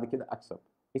وممكن بعد كده اكسب.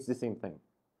 It's the same thing.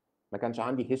 ما كانش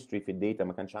عندي history في الداتا،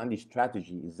 ما كانش عندي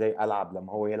strategy ازاي العب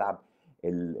لما هو يلعب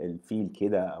الفيل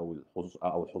كده او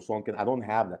الحصان كده. I don't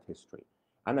have that history.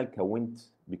 انا اللي كونت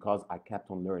because I kept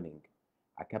on learning.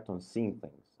 I kept on seeing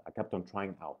things. I kept on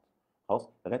trying out.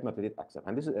 خلاص لغايه ما ابتديت اكسب.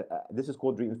 And this is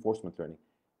called reinforcement learning.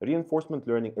 Reinforcement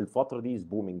learning الفتره دي is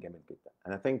booming جامد جدا.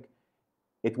 And I think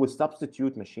it will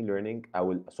substitute machine learning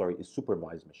او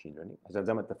supervised machine learning. عشان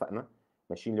زي ما اتفقنا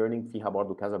machine learning فيها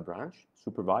برضو كذا branch: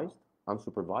 supervised,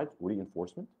 unsupervised و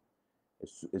reinforcement.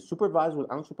 Supervised وال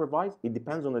unsupervised it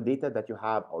depends on the data that you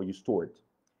have or you stored.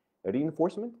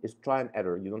 Reinforcement is try and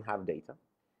error, you don't have data.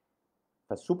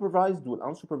 فالsupervised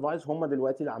وال unsupervised هم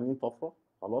دلوقتي اللي عاملين طفره.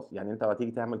 خلاص يعني انت لو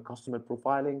هتيجي تعمل customer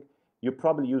profiling you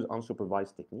probably use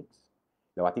unsupervised techniques.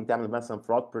 لو هتيجي تعمل مثلا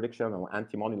fraud prediction او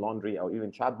anti money laundering او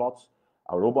even chatbots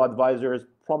Our robo advisors,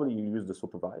 probably you use the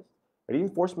supervised.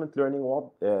 Reinforcement learning,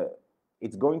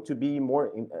 it's going to be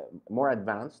more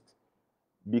advanced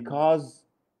because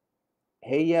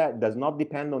هي does not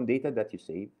depend on data that you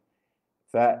save.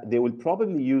 They will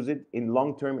probably use it in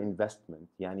long-term investment.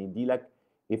 يعني دي like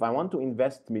if I want to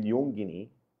invest مليون جنيه,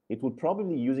 it will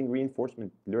probably using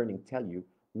reinforcement learning tell you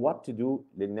what to do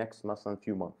the next مثلا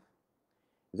few months.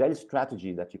 زي the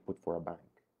strategy that you put for a bank.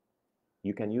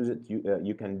 You can use it.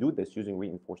 You can do this using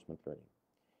reinforcement learning.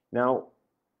 Now,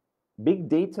 big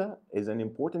data is an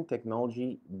important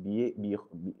technology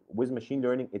with machine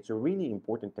learning. It's a really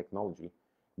important technology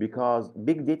because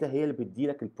big data هي اللي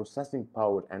بتديلك البروسيسنج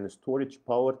باور and storage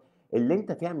power اللي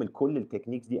انت تعمل كل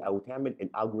التكنيكس دي او تعمل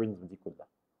الالجوريزمز دي كلها.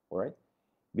 alright?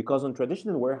 Because on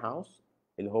traditional warehouse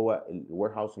اللي هو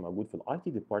الwarehouse الموجود في الاي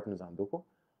تي departments عندكم,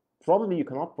 probably you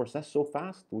cannot process so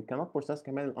fast. We cannot process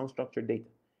كمان ال unstructured data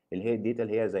اللي هي الداتا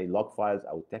اللي هي زي log files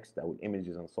او text او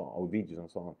images and so on او videos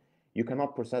and so on. You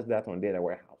cannot process that on data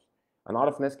warehouse. انا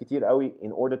اعرف ناس كتير قوي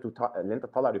in order to اللي انت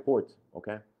تطلع ريبورت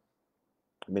اوكي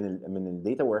من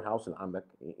الداتا warehouse اللي عندك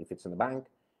if it's in a bank,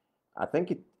 I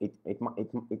think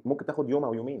it ممكن تاخد يوم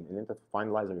او يومين ان انت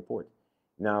finalize a report.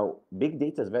 Now big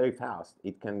data is very fast.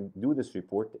 It can do this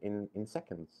report in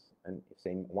seconds and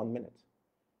saying 1 minute.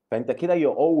 فانت كده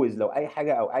you always لو اي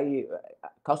حاجه او اي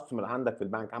كاستمر عندك في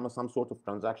البنك عمل some sort of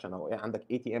transaction او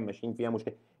عندك اي تي ام ماشين فيها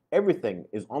مشكله,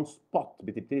 everything is on spot,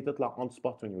 بتبتدي تطلع on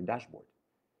spot on your dashboard.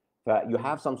 ف you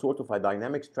have some sort of a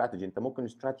dynamic strategy. انت ممكن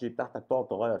الاستراتيجي بتاعتك تقعد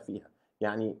تغير فيها.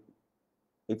 يعني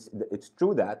it's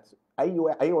true that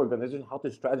اي organization حاطط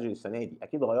استراتيجي السنه دي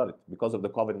اكيد غيرت because of the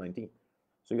COVID-19.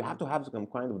 So you have to have some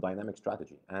kind of dynamic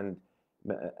strategy. And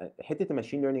حته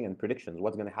machine learning and predictions,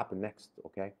 what's going to happen next,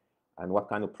 okay? And what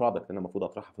kind of product انا المفروض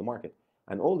اطرحها في الماركت.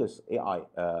 And all this AI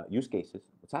use cases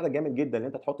بتساعدك جامد جدا ان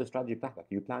انت تحط استراتيجي بتاعتك.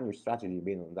 You plan your strategy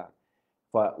based on that.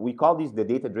 We call these the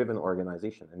data driven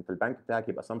organization. انت البنك بتاعك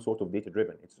يبقى some sort of data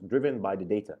driven. It's driven by the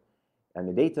data. And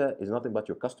the data is nothing but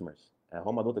your customers.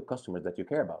 هم دول the customers that you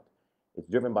care about. It's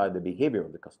driven by the behavior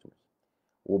of the customers.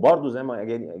 وبرضه زي ما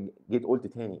جيت قلت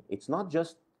تاني, it's not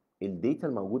just الداتا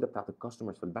الموجوده بتاعت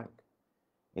الكاستمرز في البنك.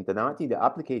 انت دلوقتي the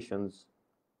applications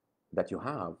that you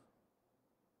have,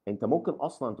 انت ممكن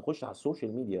اصلا تخش على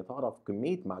السوشيال ميديا تعرف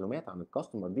كميه معلومات عن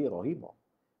الكاستمر دي رهيبه.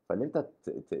 فان انت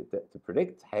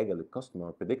تبريدكت حاجه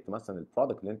للكاستمر, بريدكت مثلا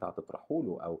البرودكت اللي انت هتطرحه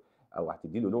له او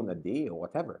هتدي له لون قد ايه او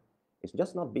whatever. It's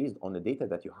just not based on the data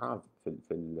that you have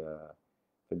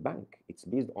في البنك. It's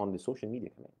based on the social media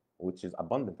كمان, which is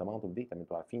abundant amount of data.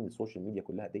 انتوا عارفين السوشيال ميديا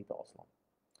كلها data اصلا.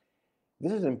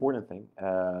 This is an important thing.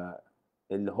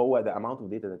 اللي هو the amount of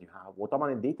data that you have.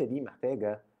 وطبعا الداتا دي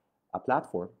محتاجه a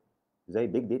platform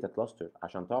زي big data cluster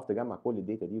عشان تعرف تجمع كل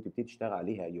الداتا دي وتبتدي تشتغل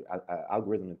عليها your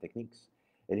algorithm and techniques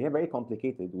اللي هي very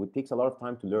complicated و it takes a lot of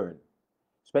time to learn,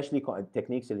 especially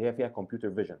techniques اللي هي فيها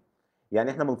computer vision.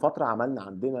 يعني احنا من فتره عملنا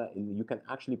عندنا you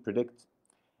can actually predict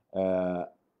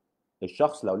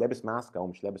الشخص لو لابس ماسك او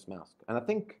مش لابس ماسك. انا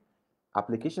think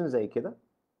application زي كده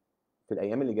في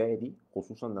الايام اللي جايه دي,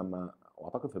 خصوصا لما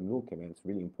واعتقد في البنوك كمان it's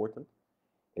really important.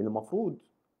 المفروض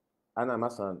انا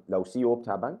مثلا لو سي او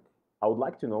بتاع بنك, I would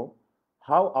like to know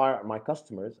how are my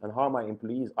customers and how my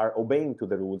employees are obeying to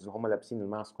the rules ان هم لابسين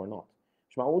الماسك or not.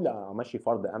 مش معقول امشي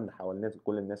فرض امن حوالين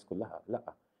كل الناس كلها,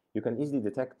 لا. You can easily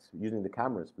detect using the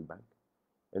cameras في البنك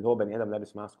اللي هو بني ادم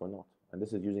لابس ماسك or not, and this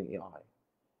is using AI.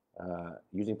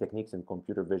 Using techniques in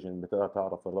computer vision بتقدر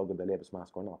تعرف الراجل ده لابس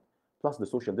ماسك or not. Plus the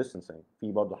social distancing,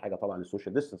 في برضه حاجه طبعا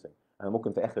للسوشيال distancing. انا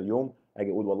ممكن في اخر اليوم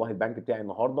اجي اقول والله البنك بتاعي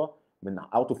النهارده من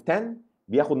out of 10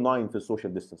 بياخد 9 في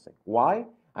السوشيال distancing. Why؟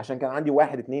 عشان كان عندي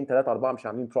 1 2 3 4 مش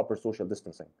عاملين proper social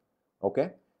distancing. اوكي؟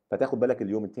 فتاخد بالك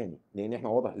اليوم الثاني, لان احنا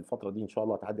واضح الفتره دي ان شاء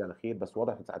الله هتعدي على خير, بس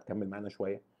واضح هتكمل معانا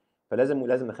شويه.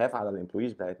 فلازم نخاف على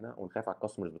الامبلويز بتاعتنا ونخاف على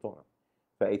الكاستمرز بتوعنا.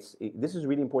 this is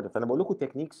really important. فانا بقول لكم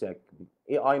techniques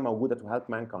AI موجوده to help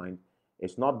mankind.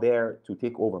 It's not there to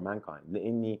take over mankind.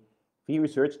 لاني في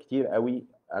research كتير قوي,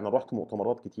 انا رحت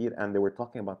مؤتمرات كتير and they were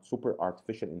talking about super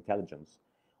artificial intelligence,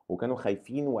 وكانوا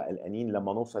خايفين وقلقانين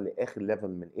لما نوصل لاخر level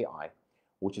من AI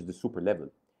which is the super level.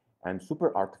 and super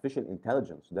artificial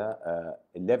intelligence ده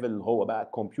الليفل اللي هو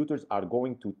بقى computers are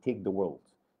going to take the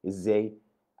world. ازاي؟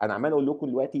 انا عمال اقول لكم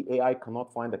دلوقتي AI cannot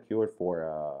find a cure for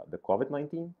the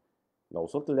COVID-19. لو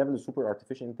وصلت لليفل السوبر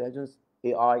ارتفيشال انتليجنس,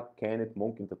 AI كانت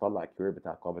ممكن تطلع الكيور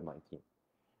بتاع كوفيد 19.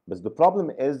 بس the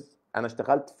problem is انا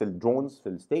اشتغلت في الدرونز في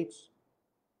الستيتس.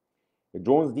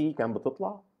 الدرونز دي كان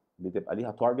بتبقى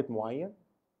ليها تارجت معين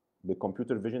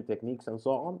بالكمبيوتر فيجن تكنيكس اند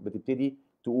سو اون, بتبتدي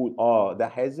تقول ده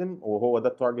حازم وهو ده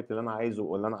التارجت اللي انا عايزه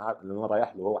واللي انا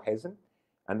رايح له هو حازم,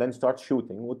 and then start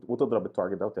shooting وتضرب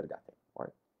التارجت ده وترجع تاني.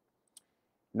 Right.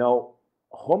 Now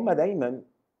هم دايما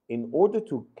in order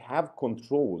to have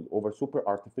control over super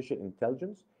artificial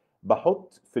intelligence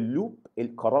بحط في اللوب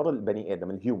القرار البني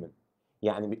ادم الهيومن.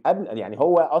 يعني قبل، يعني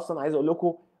هو اصلا عايز اقول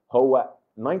لكم هو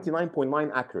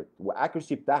 99.9 accurate،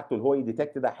 واكيرسي بتاعته اللي هو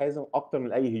يديتكت ده حازم اكتر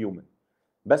من اي هيومن،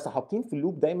 بس حاطين في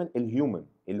اللوب دايما الهيومن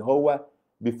اللي هو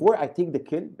before I take the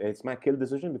kill، اسمها kill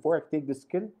decision، before I take this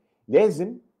kill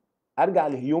لازم ارجع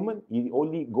للهيومن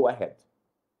يقول لي go ahead.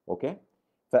 اوكي،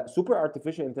 فسوبر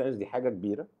ارتفيشال انتليجنس دي حاجه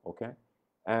كبيره. اوكي،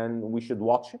 and we should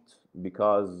watch it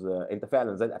because انت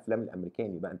فعلا زي الافلام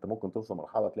الامريكاني بقى، انت ممكن توصل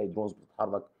مرحله تلاقي درونز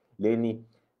بتتحرك، لاني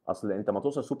اصل انت ما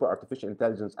توصل سوبر ارتفيشال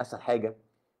انتليجنس اسهل حاجه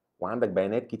وعندك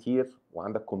بيانات كتير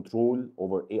وعندك كنترول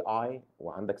اوفر اي اي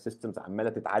وعندك سيستمز عماله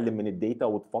تتعلم من الداتا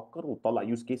وتفكر وتطلع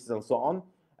يوز كيسز اند سو اون،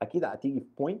 اكيد هتيجي في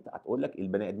بوينت هتقول لك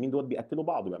البني ادمين دول بيقتلوا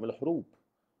بعض وبيعملوا حروب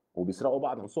وبيسرقوا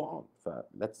بعض اند سو اون،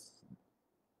 فليتس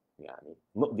يعني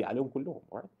نقضي عليهم كلهم.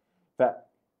 right؟ ف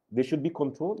there should be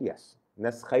control. yes،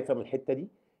 ناس خايفه من الحته دي،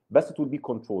 بس it will be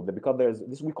controlled because there's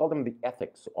this we call them the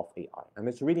ethics of AI and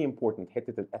it's really important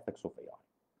حته ال ethics of AI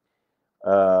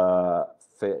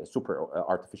في super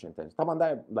artificial intelligence. طبعا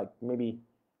ده like maybe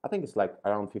I think it's like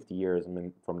around 50 years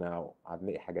from now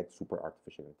هنلاقي حاجات super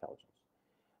artificial intelligence.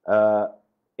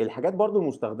 الحاجات برضو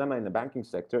المستخدمه in the banking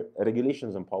sector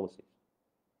regulations and policies.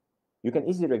 You can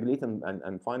easily regulate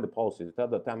and find the policies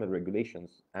تقدر تعمل regulations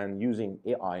and using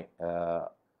AI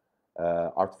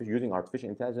using artificial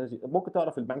intelligence ممكن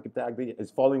تعرف البنك بتاعك دي is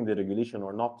following the regulation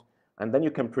or not and then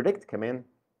you can predict كمان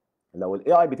لو ال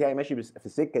AI بتاعي ماشي في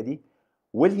السكه دي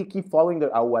will he keep following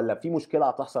the، او ولا في مشكله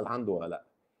هتحصل عنده ولا لا.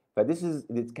 ف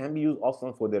this can be used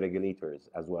also for the regulators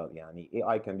as well. يعني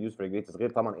AI can be used for regulators، غير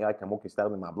طبعا AI كان ممكن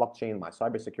يستخدم مع blockchain مع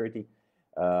cyber security.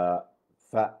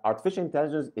 ف artificial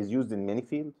intelligence is used in many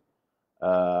fields.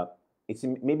 It's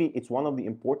maybe it's one of the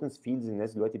important fields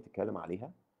الناس دلوقتي بتتكلم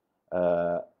عليها.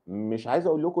 مش عايز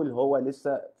اقول لكم اللي هو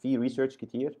لسه في ريسيرش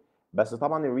كتير، بس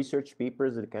طبعا الريسيرش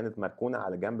بيبرز اللي كانت مركونه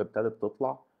على جنب ابتدت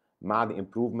تطلع مع the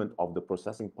improvement of the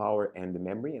processing power and the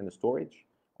memory and the storage،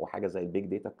 وحاجه زي البيج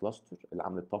داتا كلاستر اللي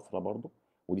عملت طفره برضه،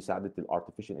 ودي ساعدت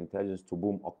الارتفيشال انتليجنس تو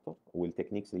بوم اكتر،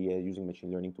 والتكنيكس اللي هي يوزنج ماشين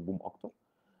ليرنينج تو بوم اكتر.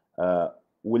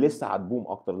 ولسه هتبوم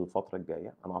اكتر الفتره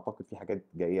الجايه. انا اعتقد في حاجات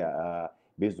جايه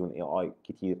بيزد اون اي اي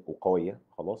كتير وقويه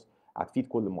خلاص هتفيد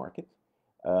كل ماركت.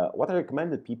 what I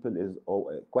recommend to people is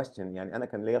question. يعني انا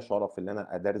كان ليا شرف ان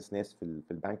انا ادرس ناس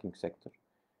في البانكينج سيكتور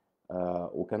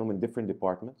وكانوا من different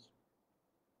departments.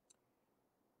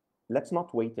 let's not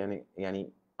wait.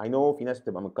 يعني I know في ناس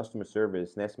بتبقى من customer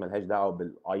service، ناس مالهاش دعوه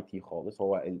بالاي تي خالص.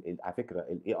 هو على فكره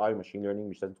الاي اي ماشين ليرنينج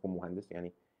مش لازم تكون مهندس،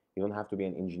 يعني you don't have to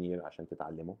be an engineer عشان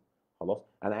تتعلمه خلاص.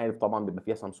 انا عارف طبعا بيبقى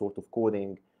فيها some sort of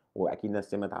coding، واكيد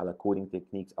ناس سمعت على coding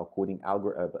techniques او coding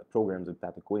programs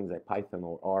بتاعت الكودينج زي بايثون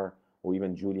او ار او even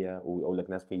جوليا، ويقول لك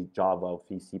ناس في جافا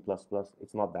وفي سي بلس بلس.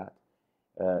 it's not that.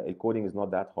 الكودينج is not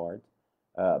that hard.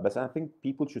 بس I think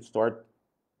people should start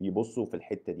يبصوا في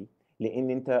الحته دي، لان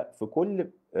انت في كل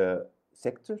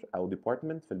سيكتور او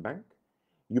ديبارتمنت في البنك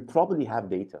you probably have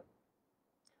data،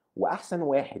 واحسن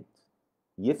واحد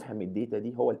يفهم الداتا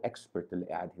دي هو الاكسبرت اللي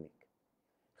قاعد هناك.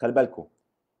 خلي بالكم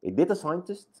الداتا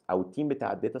ساينتست او التيم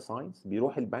بتاع الداتا ساينس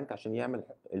بيروح البنك عشان يعمل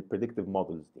البريدكتيف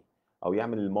مودلز دي، او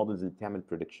يعمل المودلز اللي بتعمل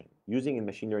بريدكشن يوزنج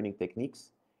الماشين ليرنينج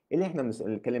تكنيكس اللي احنا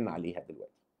بنتكلم عليها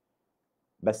دلوقتي.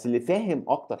 بس اللي فاهم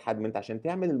اكتر حد من انت عشان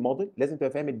تعمل الموديل لازم تبقى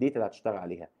فاهم الداتا اللي هتشتغل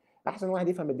عليها. احسن واحد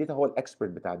يفهم الداتا هو الاكسبرت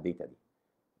بتاع الداتا دي.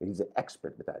 هيز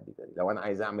الاكسبرت بتاع الداتا دي. لو انا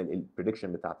عايز اعمل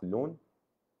البريدكشن بتاعت اللون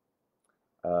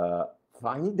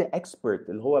فاي نيد ذا اكسبرت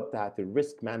اللي هو بتاعت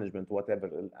الريسك مانجمنت وات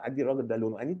ايفر، ادي الراجل ده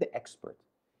لونه. اي نيد ذا اكسبرت.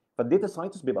 فالداتا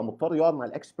ساينتست بيبقى مضطر يقعد مع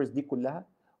الاكسبرتس دي كلها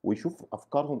ويشوف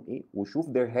افكارهم ايه ويشوف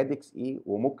their headaches ايه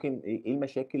وممكن ايه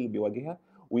المشاكل اللي بيواجهها،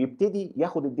 ويبتدي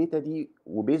ياخد الداتا دي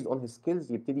وبيزد اون هيز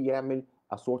سكيلز يبتدي يعمل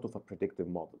a sort of a predictive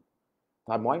model.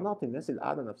 طب واي نوت الناس اللي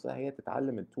قاعده نفسها هي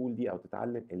تتعلم التول دي او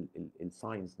تتعلم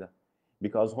الساينس ده،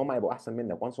 because هم هيبقوا احسن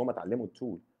منك once هم اتعلموا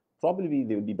التول probably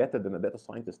they will be better than a data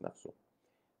scientist نفسه.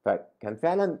 فكان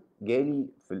فعلا جالي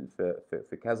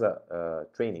في كذا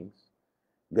تريننجز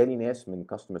جالي ناس من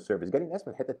كاستمر سيرفيس، جالي ناس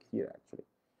من حتت كتير اكشلي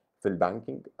في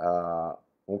البانكينج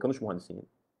وما كانوش مهندسين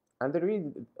and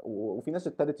وفي ناس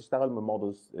ابتدت تشتغل من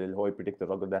مودلز اللي هو يبريدكت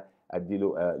الراجل ده ادي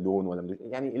له لون ولا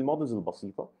يعني المودلز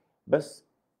البسيطه. بس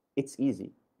it's easy.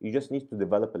 You just need to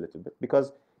develop a little bit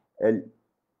because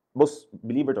بص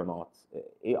believe it or not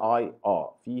AI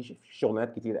في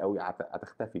شغلانات كتير قوي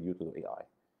هتختفي due to the AI.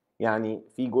 يعني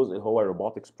في جزء هو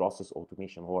robotics process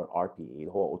automation هو RPA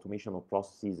اللي هو automation of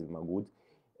processes الموجود.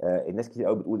 الناس كتير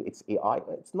قوي بتقول it's AI.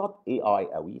 it's not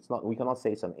AI قوي. it's not we cannot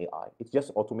say it's an AI. it's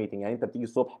just automating. يعني انت بتيجي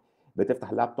الصبح بتفتح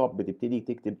اللابتوب بتبتدي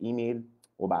تكتب ايميل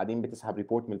وبعدين بتسحب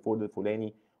ريبورت من الفولدر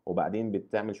الفلاني وبعدين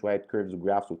بتعمل شويه كيرفز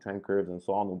وجرافس وترند كيرفز اند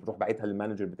سو اون، وبتروح باعتها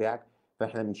للمانجر بتاعك.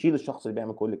 فاحنا بنشيل الشخص اللي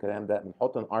بيعمل كل الكلام ده،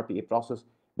 بنحط ان ار بي اي بروسيس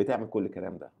بتعمل كل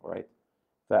الكلام ده. alright.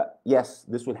 ف yes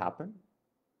this will happen,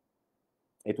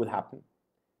 it will happen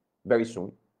very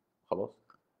soon. خلاص.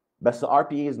 بس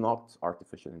RPA is not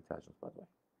artificial intelligence by the way.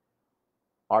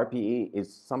 RPA is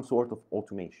some sort of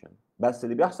automation. بس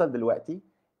اللي بيحصل دلوقتي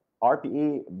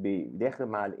RPA داخل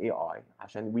مع ال AI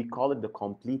عشان we call it the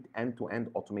complete end-to-end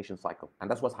automation cycle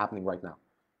and that's what's happening right now.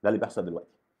 ده اللي بيحصل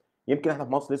دلوقتي. يمكن احنا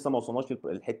في مصر لسه ما وصلناش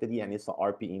للحته دي، يعني لسه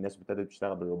RPA ناس ابتدت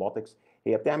تشتغل بالروبوتكس،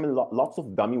 هي بتعمل lots of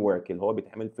dummy work اللي هو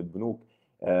بيتعمل في البنوك.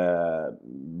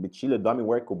 بتشيل الدامي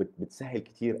ورك وبتسهل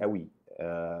كتير قوي.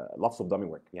 lots of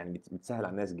dummy work يعني بتسهل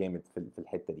على الناس جامد في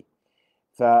الحته دي.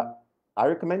 ف I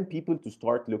recommend people to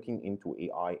start looking into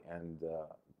AI and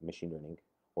machine learning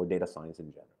or data science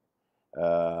in general.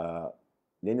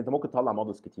 لان انت ممكن تطلع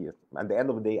مودلز كتير. at the end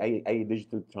of the day اي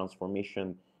digital transformation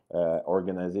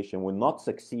organization will not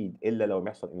succeed الا لو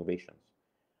بيحصل innovations.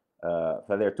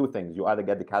 So there are two things: you either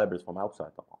get the calibers from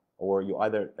outside طبعا, or you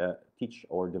either teach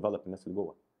or develop الناس اللي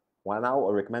جوه. وانا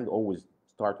I recommend always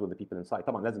start with the people inside.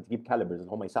 طبعا لازم تجيب calibers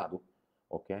اللي هم يساعدوا.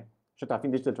 اوكي. مش انتوا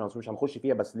عارفين digital transformation هنخش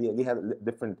فيها، بس ليها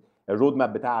different road map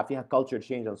بتاعها، فيها culture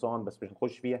change and so on، بس مش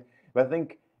هنخش فيها. But I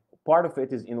think part of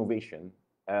it is innovation.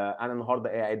 انا النهارده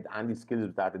قاعد عندي سكيلز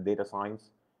بتاعت الداتا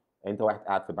ساينس، انت واحد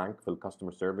قاعد في بنك في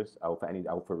الكاستمر سيرفيس او في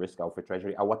او في الريسك او في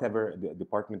التريجري او وات ايفر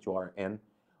ديبارتمنت يو ار ان،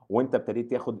 وانت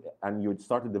ابتديت تاخد and you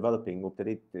started developing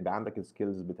وابتديت يبقى عندك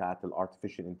السكيلز بتاعت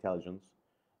الارتفيشال انتليجنس،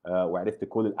 وعرفت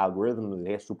كل الالجوريثمز اللي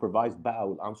هي سوبرفايزد بقى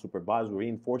والانسوبرفايزد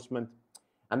ورينفورسمنت.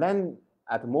 and then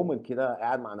at a moment كده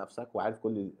قاعد مع نفسك وعارف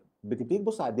كل، بتبتدي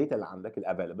تبص على الداتا اللي عندك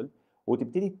الافيلبل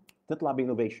وتبتدي تطلع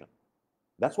بانوفيشن.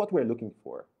 That's what we're looking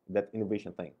for, that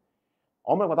innovation thing.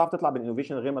 عمرك ما تعرف تطلع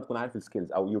بالانوفيشن غير ما تكون عارف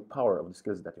السكيلز او your power of the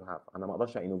skills that you have. انا ما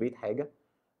اقدرش انوفيت حاجه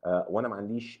وانا ما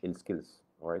عنديش السكيلز.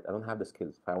 alright, I don't have the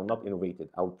skills, I will not innovate it.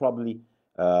 I will probably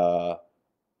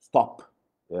stop.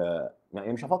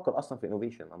 يعني مش هفكر اصلا في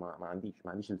innovation. انا ما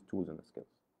عنديش التولز and the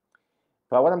skills.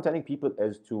 ف what I'm telling people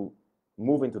is to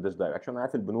move into this direction. انا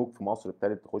عارف البنوك في مصر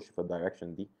ابتدت تخش في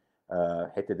الدايركشن دي.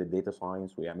 حته الداتا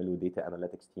ساينس ويعملوا داتا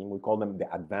اناليتكس تيم. we call them the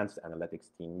advanced analytics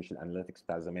team، مش الاناليتكس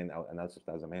بتاع زمان او الاناليسيس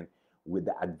بتاع زمان. with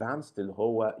the advanced اللي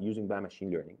هو using بقى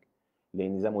machine learning.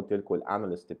 لان زي ما قلت لكم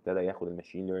الاناليست ابتدى ياخد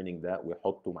الماشين ليرنينج ده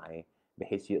ويحطه معاه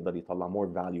بحيث يقدر يطلع more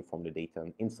value from the data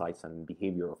and insights and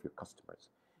behavior of your customers.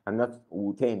 and not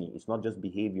وتاني it's not just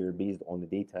behavior based on the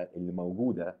data اللي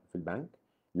موجوده في البنك.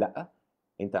 لا،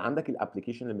 انت عندك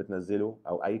الابلكيشن اللي بتنزله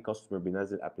او اي كاستمر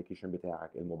بينزل الابلكيشن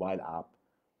بتاعك الموبايل اب.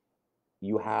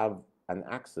 you have an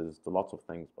access to lots of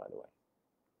things by the way.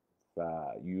 ف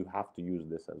you have to use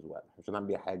this as well. مش هنعمل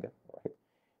بيها حاجه right؟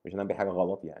 مش هنعمل بيها حاجه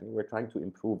غلط يعني. we're trying to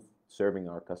improve serving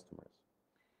our customers.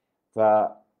 ف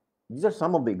these are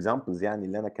some of the examples يعني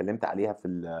اللي انا اتكلمت عليها في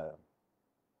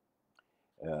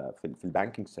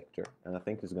البانكينج sector and I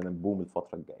think it's gonna boom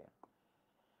الفتره الجايه.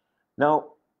 Now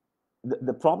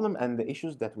the problem and the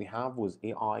issues that we have with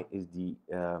AI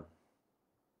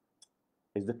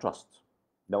is the trust.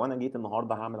 لو انا جيت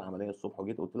النهارده هعمل عمليه الصبح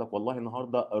وجيت قلت لك والله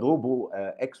النهارده روبو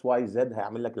اكس واي زد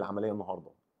هيعمل لك العمليه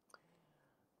النهارده،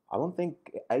 I don't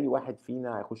think اي واحد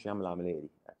فينا هيخش يعمل العمليه دي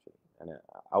actually. انا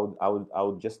I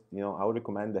would just I would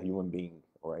recommend a human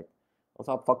being. alright. بس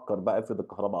هتفكر بقى افرض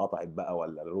الكهرباء قطعت بقى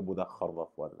ولا الروبو ده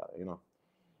خرف ولا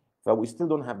ف we still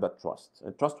don't have that trust.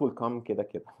 Trust will come كده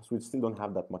كده. we still don't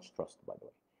have that much trust by the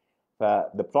way. ف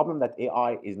the problem that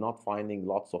AI is not finding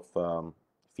lots of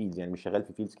fields. يعني مش شغال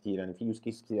في fields كتير. يعني في use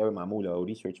cases كتير قوي معموله او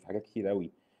research في حاجات كتير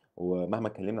قوي، ومهما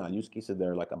اتكلمنا عن use cases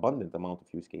there are like abundant amount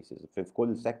of use cases في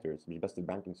كل sectors مش بس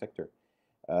البانكينج sector.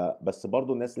 بس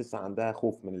برضو الناس لسه عندها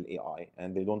خوف من الاي اي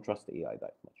and they don't trust the AI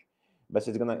that much. بس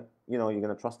it's gonna you're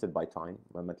gonna trust it by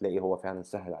time لما تلاقي هو فعلا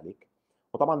سهل عليك.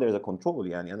 وطبعا there is a control.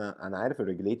 يعني انا عارف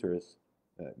ال regulators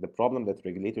the problem that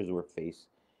regulators will face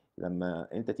لما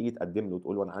انت تيجي تقدم له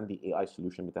تقول له انا عندي AI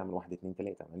solution بتعمل 1 2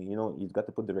 3 يعني you've got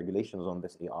to put the regulations on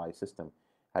this AI system.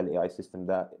 هل ال AI system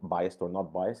ده biased or not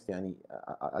biased؟ يعني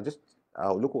I just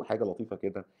هقول لكم حاجه لطيفه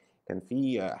كده. كان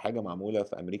في حاجه معموله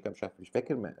في امريكا مش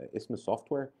فاكر اسم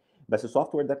السوفت وير، بس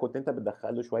السوفت وير ده كنت انت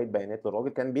بتدخل له شويه بيانات للراجل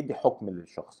كان بيدي حكم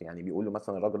للشخص. يعني بيقول له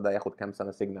مثلا الراجل ده ياخد كام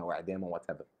سنه سجن او اعدام او وات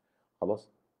ايفر.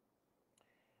 خلاص.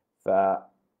 ف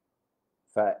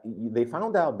they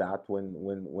found out that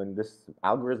when this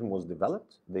algorithm was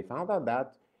developed they found out that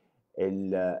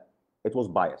it was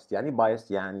biased. يعني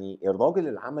biased يعني الراجل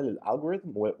اللي عمل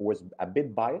الالجوريثم was a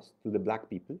bit biased to the black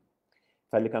people.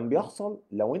 فاللي كان بيحصل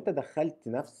لو انت دخلت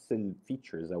نفس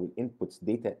الفيتشرز او الانبوتس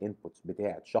داتا انبوتس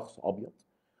بتاعت شخص ابيض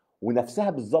ونفسها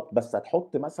بالظبط، بس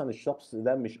هتحط مثلا الشخص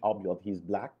ده مش ابيض هيز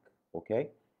بلاك. اوكي.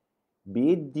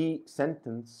 بيدي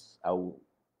سنتنس او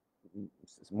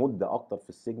مده اكتر في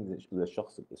السجن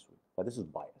للشخص الاسود. فديس از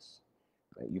بايس.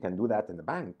 You can do that in the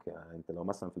bank. انت لو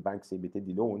مثلا في البنك سي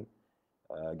بتدي لون،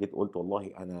 جيت قلت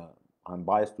والله انا عن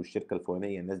بايس تو الشركه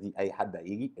الفلانيه، الناس دي اي حد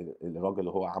هيجي، الراجل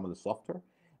اللي هو عمل السوفت وير،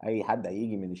 اي حد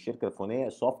هيجي من الشركه الفلانيه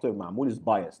السوفت وير معمول از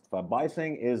بايسد،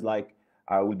 فبايسنج از لايك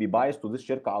I will be biased to this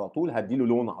شركه على طول، هدي له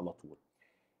لون على طول.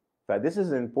 ف this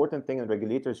is an important thing and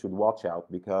regulators should watch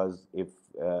out because if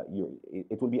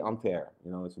it will be unfair,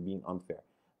 you know, it's being unfair.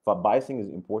 ف biasing is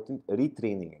important.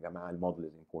 retraining يا جماعه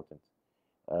الموديل is important.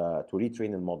 To retrain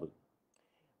الموديل.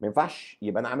 ما ينفعش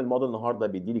يبقى انا عامل موديل النهارده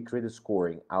بيدي لي كريدت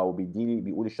سكورنج، او بيدي لي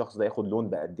بيقول الشخص ده ياخد لون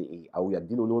بقد ايه، او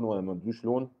يدي له لون ولا ما يديلوش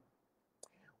لون،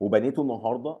 وبنيته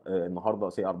النهارده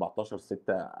سي 14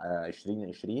 6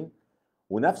 2020،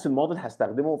 ونفس الموديل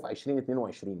هستخدمه في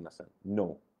 2022 مثلا.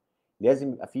 نو.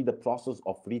 لازم يبقى في ذا بروسيس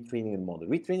اوف ريتريننج الموديل.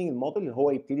 ريتريننج الموديل اللي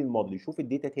هو يبتدي الموديل يشوف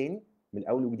الداتا تاني من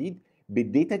الاول وجديد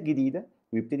بالداتا الجديده،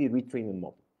 ويبتدي ريترين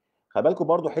الموديل. خلي بالكم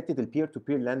برضو حته البير تو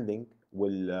بير لاندنج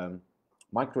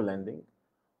والمايكرو لاندنج،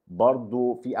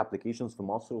 برضو في ابلكيشنز في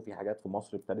مصر وفي حاجات في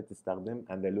مصر ابتدت تستخدم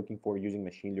and they're looking for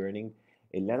using machine learning.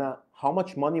 اللي انا how much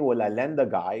money will I lend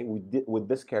a guy with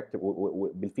this character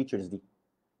بالفيتشرز دي.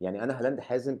 يعني انا هلند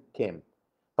حازم كام؟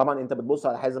 طبعا انت بتبص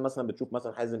على حازم مثلا، بتشوف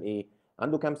مثلا حازم ايه،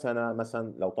 عنده كام سنه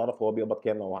مثلا، لو تعرف هو بيقبض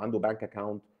كام، لو عنده بانك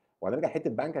اكاونت. وهنرجع حته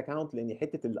بانك اكاونت، لان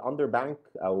حته الاندر بانك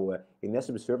او الناس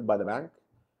اللي بيسيرف باي ذا بانك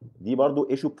دي برضو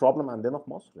ايشو بروبلم عندنا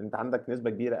في مصر. انت عندك نسبه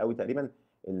كبيره قوي تقريبا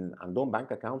اللي عندهم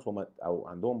بانك اكاونتس هم او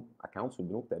عندهم اكاونتس في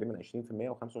البنوك تقريبا 20%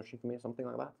 او 25% something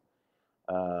like that.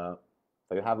 Uh,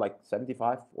 so you have like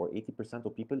 75 or 80%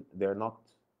 of people they're not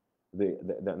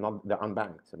they're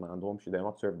unbanked. ما عندهمش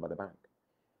they're not served by the bank.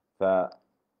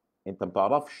 فانت ما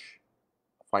بتعرفش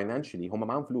financially هم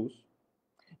معاهم فلوس،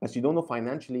 بس you don't know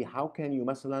financially how can you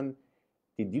مثلا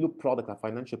تدي له برودكت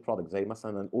فاينانشال برودكت زي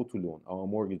مثلا اوتو لون او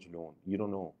مورجج لون. You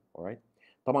don't know. alright.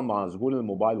 طبعا مع ظهور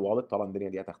الموبايل والت طبعا الدنيا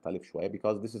دي هتختلف شويه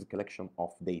because this is a collection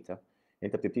of data.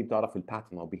 انت بتبتدي تعرف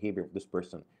الباترن او behavior of this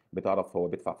person، بتعرف هو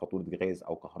بيدفع فاتوره غاز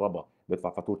او كهرباء، بيدفع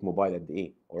فاتوره موبايل قد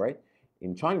ايه. alright.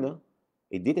 in China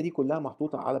الداتا دي كلها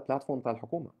محطوطه على البلاتفورم بتاع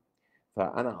الحكومه.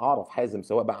 فانا اعرف حازم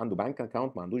سواء بقى عنده بانك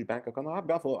اكونت ما عندوش بانك اكونت، انا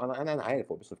بعرف انا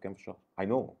عارف هو بيصرف كام في الشهر. I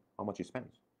know how much he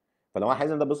spends. فلو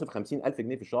حازم ده بيصرف 50,000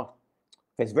 جنيه في الشهر،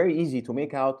 فايتس فيري ايزي تو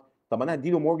ميك اوت طب انا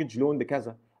اديله مورجج لون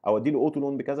بكذا او اديله اوتو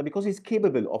لون بكذا because he's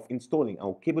capable of installing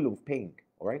او capable of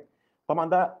paying. alright. طبعا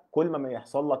ده كل ما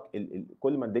يحصل لك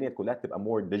كل ما الدنيا كلها تبقى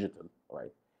more digital.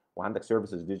 alright. وعندك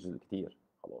services digital كتير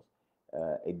خلاص.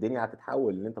 الدنيا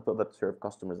هتتحول ان انت تقدر تسيرف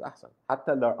كاستمرز احسن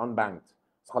حتى لو unbanked.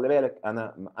 بس خلي بالك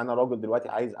انا راجل دلوقتي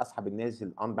عايز اسحب الناس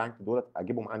الانبانك دولت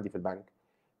اجيبهم عندي في البنك،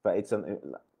 فايتس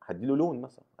هديله لون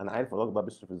مثلا، انا عارف الراجل ده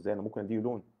بيصرف ازاي، انا ممكن اديله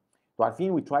لون. انتوا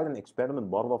عارفين we tried an experiment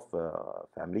بره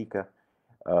في امريكا.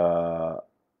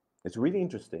 it's really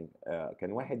interesting.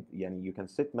 كان واحد يعني you can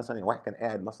sit مثلا، يعني واحد كان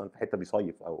قاعد مثلا في حته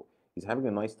بيصيف او he's having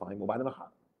a nice time، وبعدين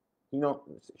راح you know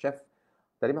شاف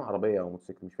تقريبا عربيه او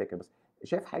موتوسيكل مش فاكر، بس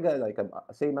شاف حاجه like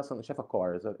say مثلا شاف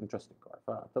كار از interesting car،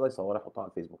 فابتدى يصورها يحطها على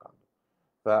الفيسبوك عنده.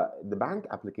 ف the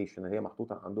bank application اللي هي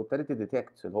محطوطه عنده ابتدت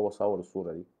تديتكت اللي هو صور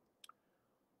الصوره دي،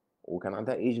 وكان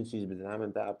عندها agencies بتعمل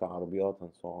بتاع عربيات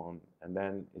and so on and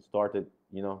then it started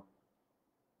you know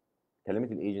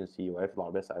كلمت الايجنسي وعرفت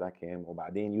العربيه سعرها كام،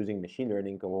 وبعدين يوزنج ماشين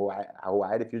ليرنينج هو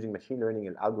عارف يوزنج ماشين ليرنينج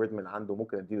الالجوريثم اللي عنده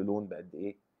ممكن اديله لون بقد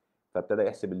ايه، فابتدى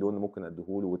يحسب اللون اللي ممكن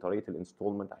اديهوله وطريقه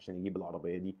الانستولمنت عشان يجيب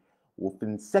العربيه دي.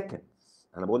 وفي سكندز،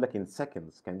 انا بقول لك ان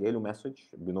سكندز، كان جاي له مسج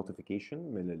بنوتيفيكيشن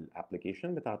من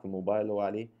الابلكيشن بتاعت الموبايل اللي هو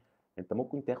عليه انت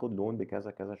ممكن تاخد لون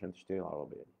بكذا كذا عشان تشتري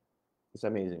العربيه دي. It's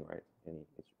amazing right يعني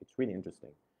it's really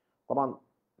interesting. طبعا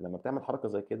لما بتعمل حركه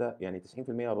زي كده يعني 90%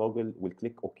 الراجل will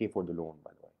click okay for the loan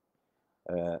by the way.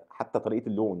 حتى طريقه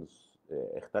اللونز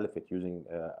اختلفت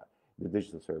using the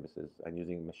digital services and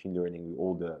using machine learning with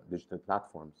all the digital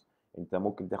platforms. انت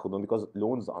ممكن تاخد لون because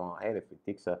loans انا عارف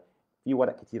it takes في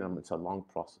ورق كتير it's a long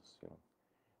process you know.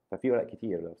 ففي ورق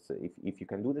كتير، بس if you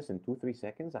can do this in 2-3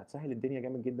 seconds هتسهل الدنيا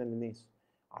جامد جدا للناس،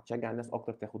 هتشجع الناس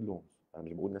اكتر تاخد لونز. انا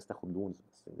مش بقول الناس تاخد لونز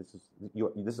بس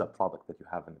this is a product that you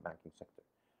have in the banking sector.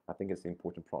 I think it's an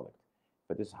important product.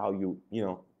 But this is how you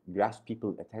know grasp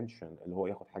people attention اللي هو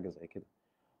ياخد حاجه زي كده.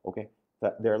 Okay.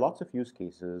 There are lots of use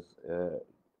cases.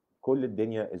 كل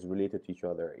الدنيا is related to each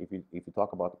other. If you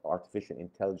talk about artificial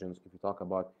intelligence, if you talk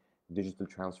about digital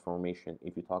transformation,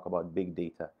 if you talk about big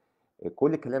data,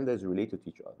 كل الكلام ده is related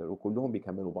to each other وكلهم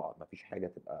بيكملوا بعض. ما فيش حاجة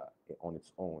تبقى on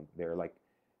its own. They're like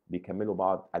بيكملوا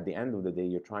بعض. At the end of the day,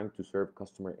 you're trying to serve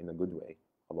customer in a good way.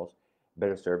 خلاص.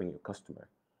 Better serving your customer.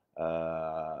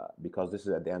 Because this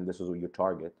is at the end this is your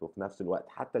target. وفي نفس الوقت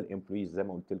حتى الامبلويز زي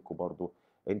ما قلت لكم برضو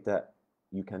انت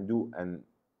you can do an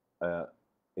uh,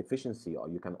 efficiency, or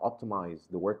you can optimize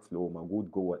the workflow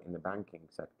موجود جوه in the banking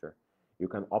sector. You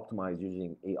can optimize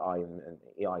using AI and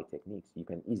AI techniques. You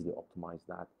can easily optimize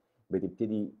that.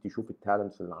 بتبتدي تشوف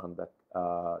التالنتس اللي عندك،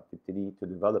 تبتدي to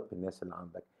develop الناس اللي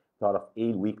عندك، تعرف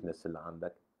ايه الويكنس اللي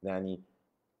عندك. يعني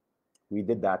we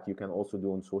did that. You can also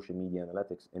do on social media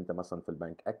analytics. انت مثلا في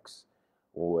البنك X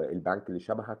والبنك اللي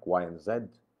شبهك Y and Z،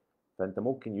 فانت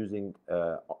ممكن using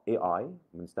AI،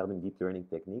 بنستخدم deep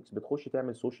learning techniques، بتخش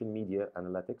تعمل social media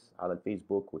analytics على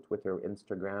الفيسبوك وتويتر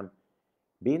وانستجرام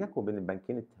بينك وبين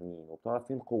البنكين التانيين، وبتعرف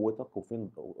فين قوتك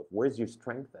وفين where's your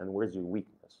strength and where's your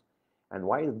weakness. And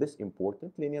why is this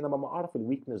important؟ لاني انا لما اعرف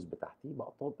الويكنس بتاعتي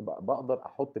بقدر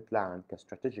احط بلان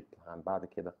كاستراتيجيك بلان بعد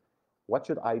كده. What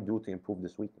should I do to improve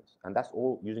this weakness? And that's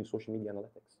all using social media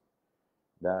analytics.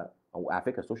 ده او على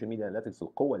فكره social media analytics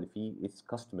القوه اللي فيه is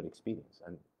customer experience.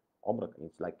 And عمرك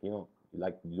it's like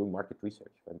like doing market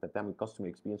research. فانت بتعمل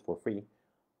customer experience for free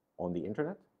on the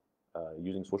internet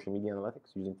using social media analytics,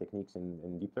 using techniques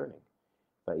in deep learning.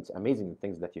 It's amazing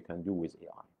things that you can do with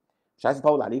AI. مش عايز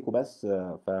اطول عليكم بس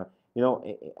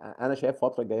انا شايف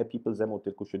الفتره الجايه people زي ما قلت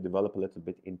لكم should develop a little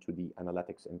bit into the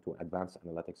analytics, into advanced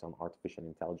analytics on artificial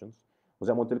intelligence.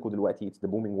 وزي ما قلت لكم دلوقتي it's the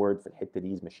booming word في الحته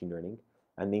دي is machine learning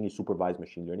and mainly supervised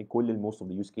machine learning. كل most of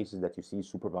the use cases that you see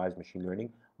supervised machine learning،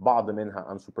 بعض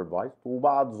منها unsupervised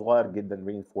وبعض صغير جدا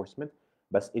reinforcement.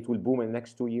 بس it will boom in the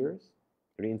next 2 years.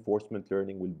 Reinforcement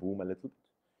learning will boom a little bit،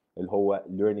 اللي هو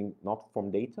learning not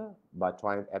from data by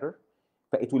trial and error.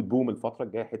 it will boom الفتره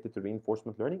الجايه حته ال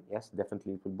reinforcement learning. Yes,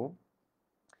 definitely it will boom.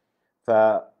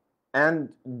 and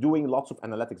doing lots of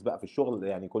analytics بقى في الشغل.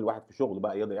 يعني كل واحد في شغله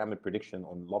بقى يقدر يعمل prediction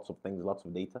on lots of things, lots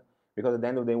of data, because at the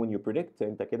end of the day when you predict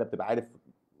انت كده بتبقى عارف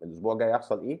الاسبوع الجاي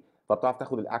هيحصل ايه، فبتعرف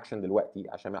تاخد الاكشن دلوقتي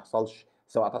عشان ما يحصلش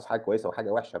سواء تحصل حاجه كويسه او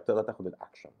حاجه وحشه، بتقدر تاخد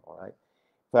الاكشن. alright.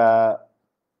 ف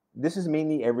this is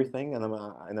mainly everything.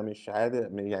 انا مش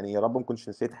عارف يعني، يا رب ما كنتش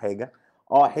نسيت حاجه.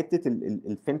 حته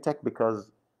الفinTech، because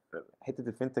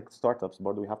حته الفinTech ستارت ابس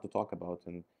برضه we have to talk about.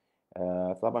 and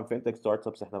طبعا فينتك ستارت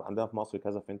ابس احنا عندنا في مصر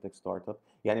كذا فينتك ستارت اب.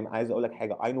 يعني عايز اقول لك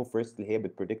حاجه، اي نو فيرست اللي هي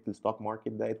بتبريدكت الستوك ماركت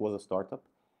ده it was a startup.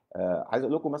 عايز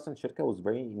اقول لكم مثلا شركه was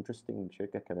very interesting،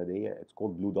 شركه كنديه it's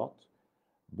called Blue Dot.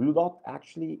 Blue Dot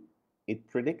actually it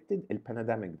predicted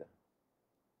البانديميك ده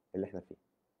اللي احنا فيه.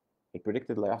 it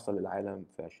predicted اللي هيحصل للعالم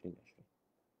في 2020.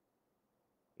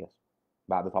 يس.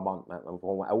 بعد طبعا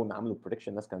هو اول ما عملوا prediction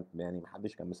الناس كانت يعني ما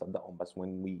حدش كان مصدقهم، بس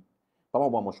when we طبعا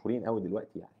هم مشهورين قوي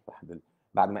دلوقتي يعني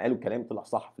بعد ما قالوا الكلام طلع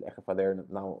صح في الاخر،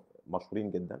 فthey're now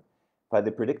مشهورين جدا.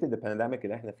 they predicted the pandemic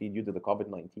اللي احنا فيه due to the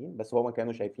COVID-19. بس هو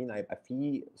كانوا شايفين هيبقى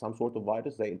فيه some sort of virus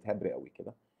زي التهاب رئوي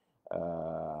كده.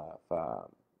 ف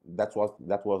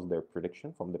that was their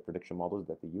prediction from the prediction models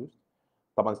that they used.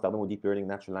 طبعا استخدموا deep learning,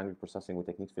 natural language processing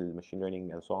وتكنيكس في machine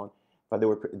learning and so on.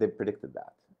 they predicted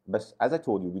that. But as I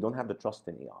told you, we don't have the trust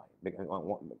in AI.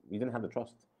 We didn't have the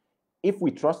trust. If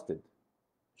we trusted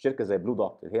شركه زي بلو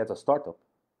دوت اللي هي a startup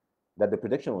that the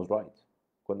prediction was right،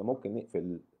 كنا ممكن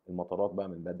نقفل المطارات بقى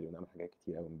من بدري ونعمل حاجات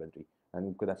كتير قوي من بدري and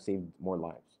we could have saved more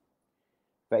lives.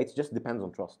 it just depends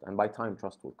on trust, and by time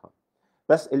trust will come.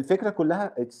 بس الفكره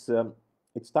كلها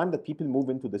it's time that people move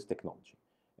into this technology.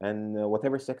 And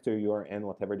whatever sector you're in,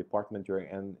 whatever department you're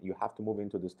in, you have to move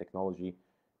into this technology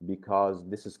because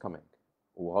this is coming.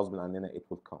 وغصب عننا it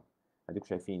will come. اديكم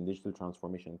شايفين digital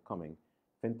transformation coming.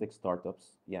 fintech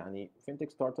startups، يعني fintech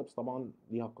startups طبعا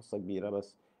ليها قصة كبيرة،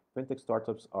 بس fintech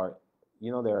startups are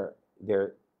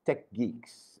they're tech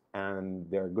geeks and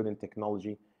they're good in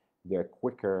technology. They're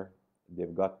quicker.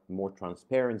 They've got more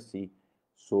transparency.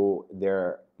 So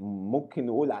they're ممكن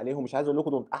نقول عليهم، مش عايز اقول لكم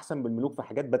دول احسن من الملوك في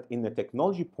حاجات، but in the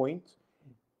technology point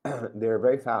they're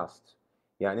very fast.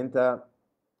 يعني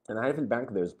انا عارف البنك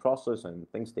there's process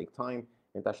and things take time.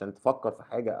 انت عشان تفكر في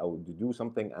حاجه او to do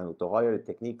something او تغير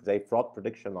التكنيك زي fraud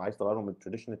prediction وعايز تغيرهم من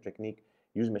traditional technique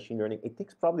use machine learning it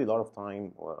takes probably a lot of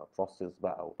time process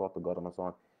بقى وتقعد تجرب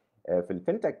مثلا. في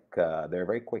الفinTech they're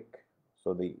very quick,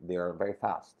 so they are very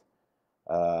fast.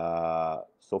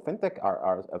 So fintech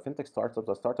are fintech startups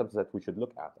are startups that we should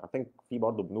look at. I think في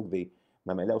برضه بنوك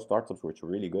لما يلاقوا startups which are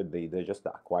really good they just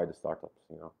acquire the startups.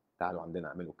 تعالوا عندنا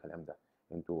اعملوا الكلام ده،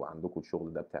 انتوا عندكم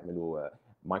الشغل ده، بتعملوا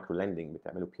مايكرو لending،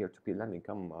 بتعملوا peer to peer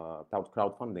lending، بتاعوا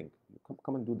crowd funding،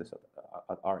 come and do this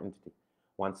at our entity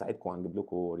وهنساعدكم وهنجيب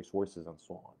لكم resources and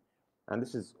so on. And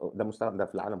this is ده مستخدم، ده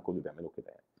في العالم كله بيعملوا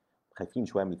كده يعني. خايفين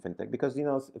شويه من الفinTech because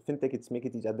fintech it's make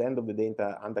it easy. At the end of the day انت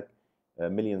عندك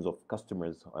millions of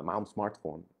customers معاهم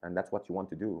smartphone and that's what you want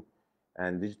to do.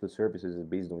 And digital services is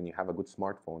based on when you have a good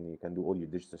smartphone you can do all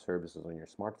your digital services on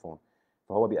your smartphone.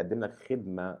 فهو بيقدم لك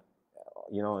خدمه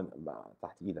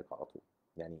تحت ايدك على طول.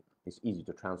 يعني it's easy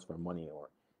to transfer money or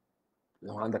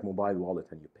لو عندك موبايل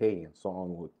wallet and you pay and so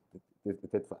on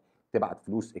وتدفع تبعت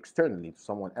فلوس externally to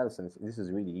someone else and this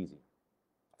is really easy.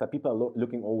 people are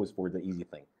looking always for the easy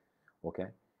thing. Okay.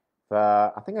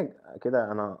 I think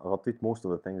كده أنا غطيت most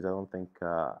of the things. I don't think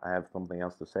I have something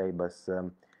else to say. بس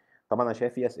طبعا أنا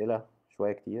شايف في أسئلة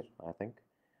شوية كتير I think.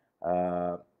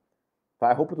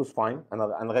 I hope it was fine. أنا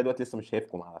لغاية دلوقتي لسه مش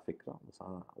شايفكم على فكرة. بس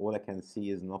أنا all I can see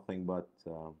is nothing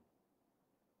but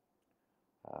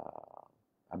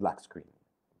a black screen.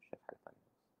 مش شايف حاجة تانية.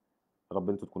 يا رب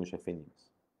أنتوا تكونوا شايفيني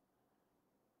بس.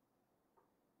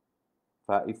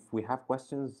 If we have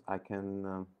questions I can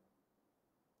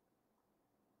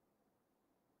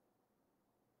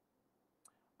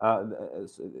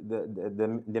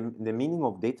the meaning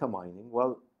of data mining.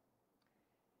 Well,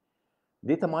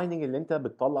 data mining اللي انت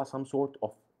بتطلع some sort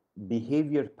of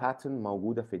behavior pattern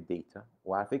موجوده في الداتا.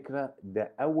 وعلى فكره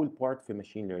ده اول part في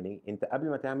machine learning. انت قبل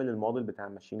ما تعمل الموديل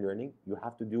بتاع machine learning you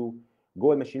have to do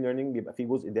جوه الماشين learning بيبقى في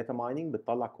جزء data mining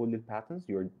بتطلع كل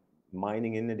الباترنز. you're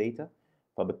mining in the data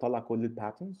فبتطلع كل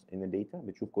الباترنز in the data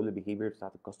بتشوف كل البيهيفير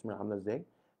بتاعت الكاستمر عامله ازاي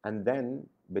and then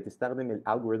بتستخدم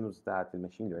الالجوريزمز بتاعت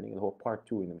الماشين learning اللي هو part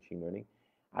 2 in the machine learning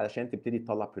علشان تبتدي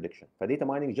تطلع prediction. فداتا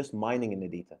mining is just mining in the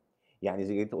data. يعني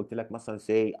زي انت قلت لك مثلا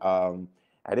سي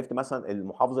عرفت مثلا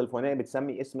المحافظه الفلانيه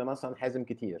بتسمي اسم مثلا حازم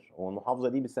كتير والمحافظه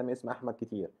دي بتسمي اسم احمد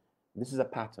كتير. This is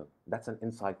a pattern. That's an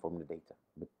insight from the data.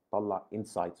 بتطلع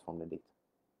insights from the data.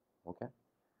 Okay.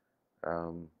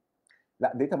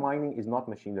 لا data mining is not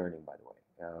machine learning by the way.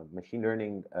 machine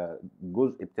learning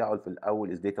الجزء بتاعه في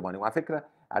الاول is data mining. وعلى فكره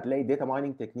هتلاقي data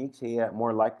mining techniques هي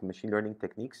more like machine learning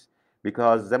techniques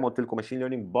because زي ما قلت لكم machine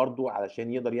learning برضو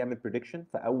علشان يقدر يعمل prediction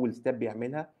فاول step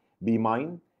بيعملها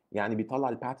بيماين يعني بيطلع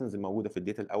الباترنز الموجوده في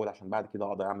الداتا الاول عشان بعد كده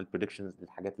اقدر اعمل predictions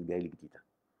للحاجات اللي جايه لي جديده.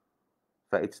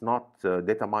 ف it's not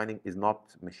data mining is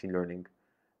not machine learning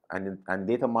and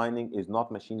data mining is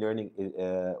not machine learning.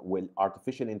 Well,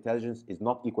 artificial intelligence is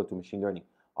not equal to machine learning.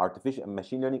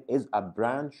 Machine learning is a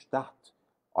branch تحت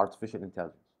artificial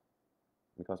intelligence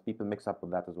because people mix up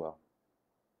with that as well.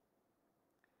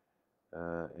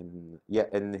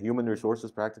 In human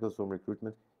resources practicals from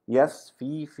recruitment. Yes,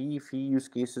 في use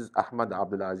cases. Ahmed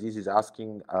Abdulaziz is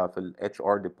asking في ال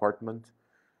HR department.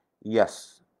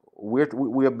 Yes,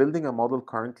 we are building a model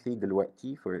currently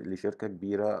دلوقتي for لشركة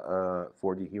كبيرة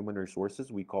for the human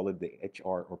resources. We call it the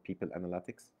HR or people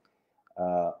analytics.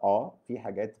 في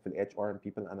حاجات في ال HR and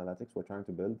people analytics we're trying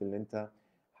to build اللي انت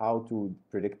how to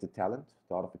predict the talent.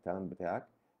 تعرف التالنت بتاعك.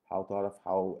 how تعرف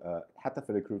how حتى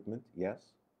في recruitment. Yes.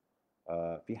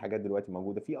 في حاجات دلوقتي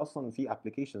موجوده في اصلا في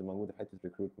ابلكيشنز موجوده في حته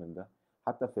الريكروتمنت ده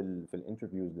حتى في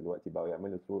الانترفيوز دلوقتي بقوا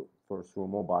يعملوا ثرو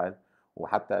موبايل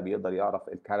وحتى بيقدر يعرف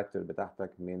الكاركتر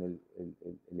بتاعتك من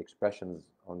الاكسبريشنز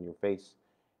on your face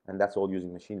and that's all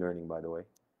using machine learning by the way.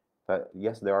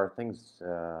 yes there are things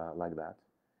like that.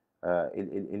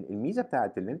 الميزه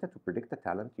بتاعت اللي انت to predict a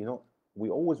talent you know we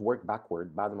always work backward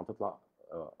بعد ما تطلع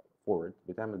forward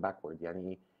بتعمل backward. يعني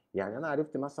ايه؟ يعني انا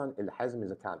عرفت مثلا الحازم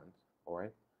is a talent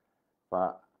alright.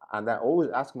 And I always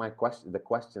ask the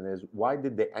question is why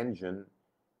did the engine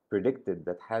predicted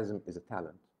that Hazem is a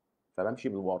talent. فبمشي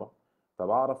من ورا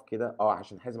فبعرف كده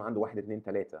عشان حازم عنده 1 2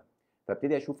 3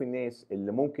 فابتدي اشوف الناس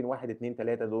اللي ممكن 1 2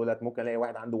 3 دولت ممكن الاقي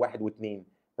واحد عنده 1 و2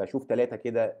 فاشوف 3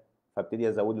 كده فابتدي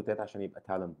ازود له 3 عشان يبقى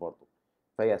talent برضه.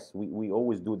 فيس we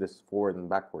always do this forward and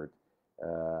backward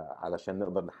علشان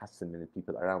نقدر نحسن من the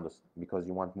people around us because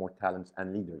you want more talents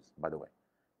and leaders by the way.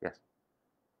 Yes.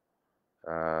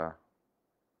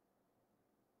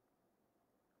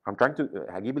 I'm trying to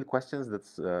هجيب ال questions that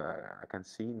I can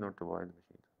see in order to avoid the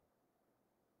machines.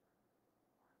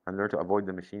 And learn to avoid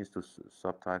the machines to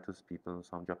subtitles people in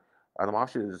some job. أنا ما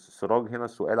أعرفش سراج هنا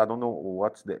السؤال. I don't know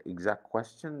what's the exact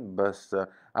question بس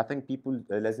I think people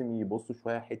لازم يبصوا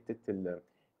شوية حتة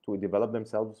to develop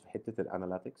themselves في حتة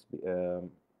الاناليتكس.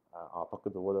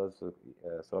 أعتقد هو ده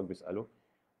سراج بيسأله.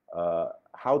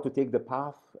 How to take the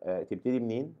path تبتدي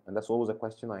منين and that's always a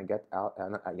question I get out.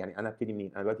 يعني أنا أبتدي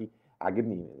منين؟ أنا دلوقتي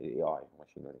عاجبني ال AI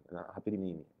machine learning. أنا هبتدي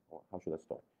منين؟ How should I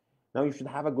start? Now you should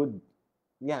have a good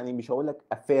يعني مش هقول لك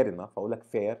a fair enough هقول لك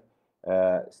fair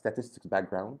statistics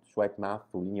background شوية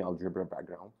math و linear algebra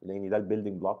background لأن ده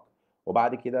البيلدينج بلوك.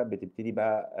 وبعد كده بتبتدي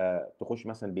بقى تخش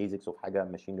مثلا basics of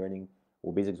حاجة machine learning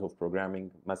و basics of programming.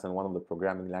 مثلا one of the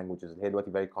programming languages اللي هي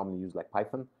دلوقتي very commonly used like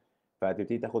Python.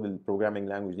 فتبتدي تاخد البروجرامينج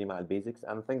لانجوج دي مع البيزكس and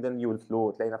think then you will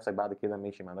flow تلاقي نفسك بعد كده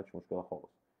ماشي ما عندكش مشكله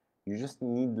خالص. You just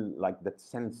need like that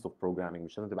sense of programming.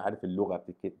 مش لازم تبقى عارف اللغه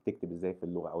بتكتب ازاي في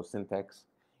اللغه او syntax.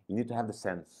 You need to have the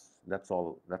sense. That's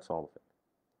all of it.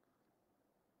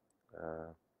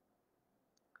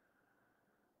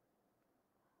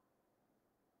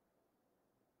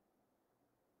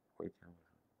 Wait.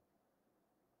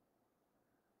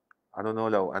 I don't know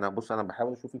لو انا بص انا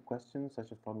بحاول اشوف ال questions such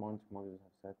as front mounted models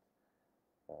have set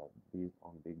based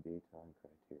on big data and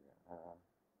criteria.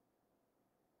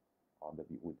 ده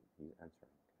بيقول he's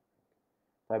answering.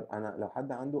 طيب انا لو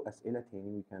حد عنده اسئله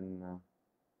تاني we can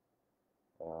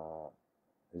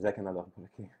ازيك انا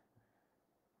اخبارك ايه؟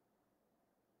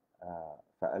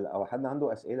 فلو حد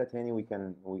عنده اسئله تاني we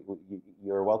can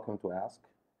you're welcome to ask.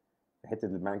 في حته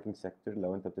البانكينج سيكتور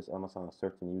لو انت بتسال مثلا على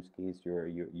certain use case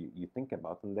you think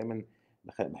about them دايما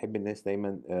بحب الناس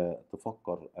دايما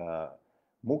تفكر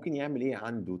ممكن يعمل ايه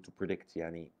عنده to predict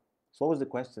يعني. so always the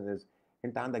question is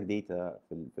انت عندك data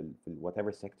في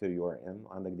whatever sector you are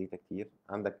in عندك data كتير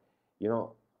عندك you know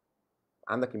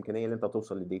عندك امكانيه ان انت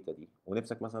توصل للداتا دي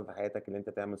ونفسك مثلا في حياتك ان انت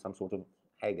تعمل some sort of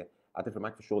حاجه هتفرق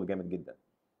معاك في الشغل جامد جدا.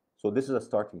 so this is a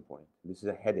starting point. this is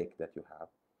a headache that you have.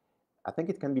 I think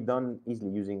it can be done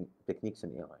easily using techniques in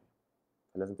AI.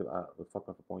 فلازم تبقى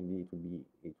بتفكر في البوينت دي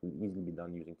it will easily be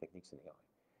done using techniques in AI.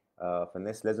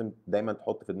 فالناس لازم دايما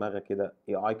تحط في دماغها كده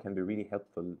AI can be really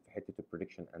helpful في حته ال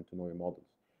prediction and to know your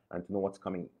models and to know what's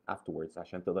coming afterwards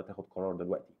عشان تقدر تاخد قرار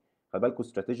دلوقتي. خلي بالكوا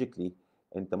strategically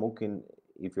انت ممكن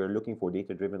if you're looking for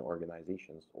data driven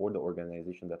organizations or the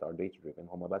organization that are data driven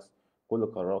هم بس كل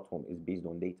قراراتهم is based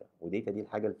on data والداتا دي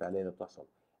الحاجه الفعليه اللي بتحصل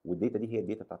والداتا دي هي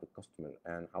الداتا بتاعت الكاستمر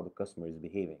and how the customer is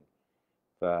behaving.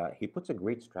 ف he puts a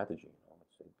great strategy you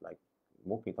know, it's like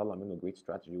ممكن يطلع منه great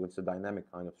strategy which is a dynamic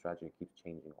kind of strategy it keeps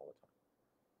changing all the time.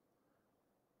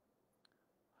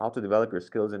 How to develop your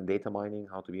skills in data mining,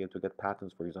 how to be able to get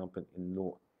patents for example in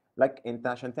law. like انت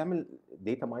عشان تعمل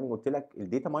data mining قلت لك ال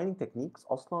data mining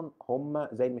techniques اصلا هم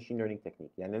زي ال machine learning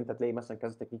technique يعني انت تلاقي مثلا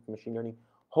كذا تكنيك في machine learning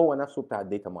هو نفسه بتاع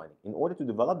ال data mining. in order to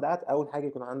develop that اول حاجه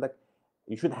يكون عندك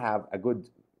you should have a good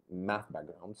math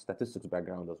background, statistics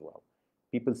background as well.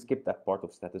 People skip that part of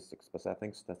statistics but I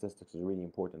think statistics is really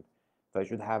important. So you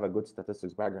should have a good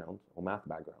statistics background or math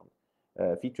background.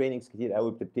 في تريننجز كتير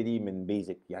قوي بتبتدي من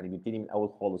بيزك يعني بيبتدي من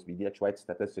اول خالص بيدي لك شويه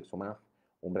statistics وماث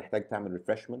ومحتاج تعمل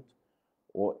ريفرشمنت.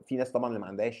 وفي ناس طبعا اللي ما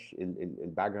عندهاش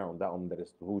الباك جراوند ده او ما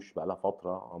درستهوش بقى لها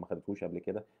فتره او ما خدتهوش قبل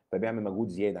كده فبيعمل مجهود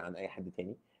زياده عن اي حد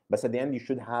تاني. بس at the end you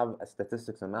should have a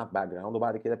statistics and math background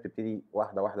وبعد كده بتبتدي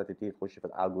واحده واحده تبتدي تخش في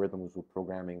الالجوريثمز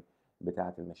والبروجرامينج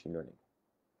بتاعه الماشين ليرنينج.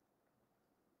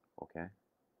 اوكي.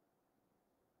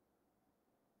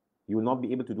 You will not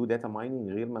be able to do data mining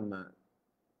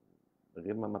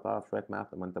غير ما تعرف شويه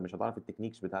ماث. ما انت مش هتعرف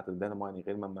التكنيكس بتاعت الداتا مايننج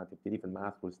غير ما تبتدي في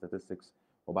الماث والستاتستكس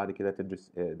وبعد كده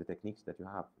تدرس the techniques that you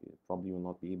have. You probably will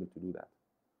not be able to do that.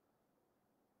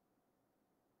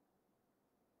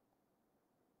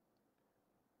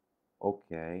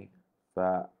 اوكي. ف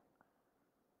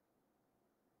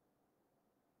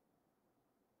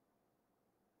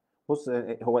بص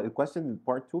هو الكويستشن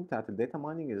part 2 بتاعت الداتا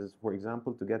مايننج is for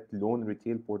example to get loan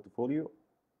retail portfolio.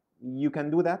 You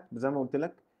can do that زي ما قلت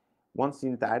لك. once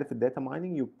انت عارف الداتا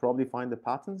mining you probably find the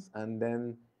patterns and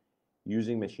then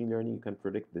using machine learning you can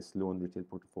predict this loan retail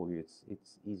portfolio.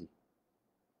 It's easy.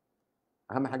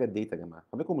 اهم حاجه الداتا يا جماعه.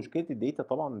 خلي بالكم مشكله الداتا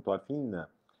طبعا انتوا عارفين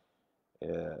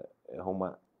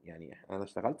هما يعني انا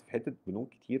اشتغلت في حته بنوك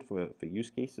كتير في يوز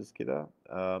كيسز كده.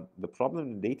 the problem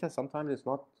in data sometimes is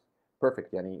not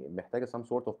perfect يعني محتاجه some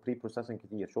sort of pre processing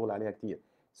كتير شغل عليها كتير.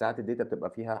 ساعات الداتا بتبقى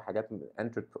فيها حاجات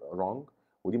entered wrong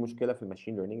ودي مشكله في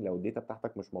الماشين ليرنينج. لو الداتا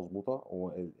بتاعتك مش مظبوطه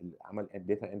وعمل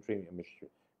الداتا انتري مش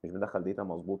مدخل داتا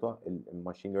مظبوطه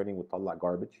الماشين ليرنينج بتطلع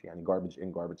garbage يعني garbage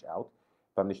in garbage out.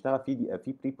 فبنشتغل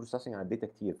في بري بروسيسنج على الداتا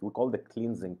كتير. we call the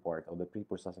cleansing part او the pre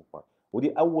processing part.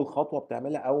 ودي اول خطوه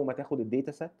بتعملها اول ما تاخد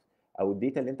الداتا سيت او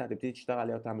الداتا اللي انت هتبتدي تشتغل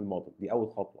عليها وتعمل موديل. دي اول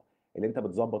خطوه اللي انت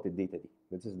بتظبط الداتا دي.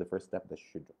 this is the first step that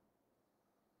you should do.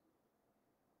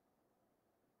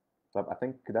 طب I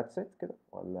think that's it كده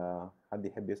ولا حد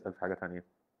يحب يسأل في حاجه ثانيه؟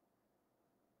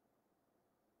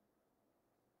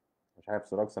 مش عارف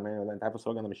سراج سامعني ولا انت عارف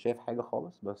سراج انا مش شايف حاجه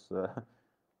خالص بس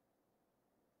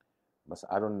بس I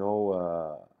don't know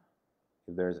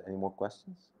if there's any more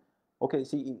questions. Okay,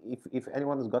 see if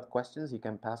anyone has got questions he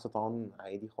can pass it on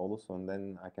عادي خالص and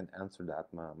then I can answer that.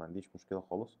 ما عنديش مشكله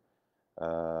خالص.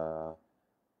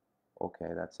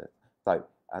 اوكي that's it. طيب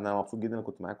انا مبسوط جدا ان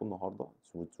كنت معاكم النهارده.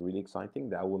 It's really exciting.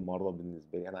 ده اول مره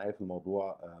بالنسبه لي. انا عارف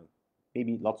الموضوع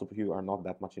maybe lots of you are not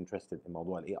that much interested in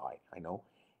موضوع ال AI. I know.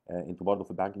 انتوا برضه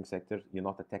في البانكينج سيكتور you're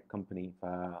not a tech company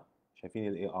فشايفين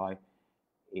ال AI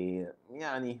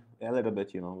يعني a little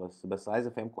bit you know بس عايز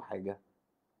افهمكم حاجه.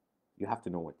 You have to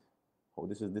know it. هو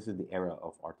this is the era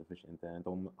of artificial انت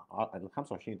ال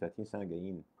 25 30 سنه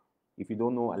جايين if you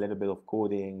don't know a little bit of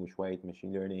coding وشوية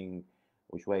machine learning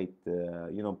وشوية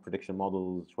you know prediction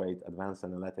models شوية advanced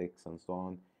analytics and so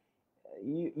on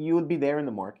you will be there in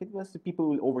the market, but people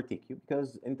will overtake you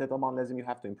because انت طبعا لازم you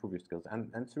have to improve your skills,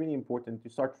 and it's really important to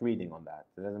start reading on that.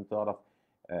 لازم تعرف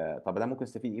طب ده ممكن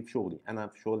استفيد ايه في شغلي، انا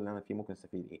في الشغل اللي انا فيه ممكن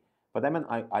استفيد ايه.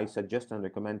 فدايما I suggest and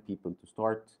recommend people to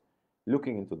start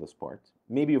looking into this part.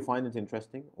 Maybe you find it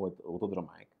interesting وتضرب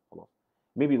معاك خلاص.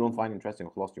 Maybe you don't find it interesting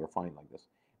خلاص you're fine like this.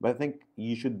 But I think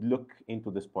you should look into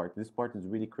this part. This part is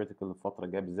really critical الفترة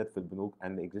الجاية بالذات في البنوك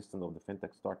and the existence of the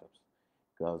fintech startups.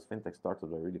 Because fintech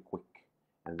startups are really quick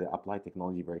and they apply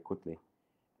technology very quickly.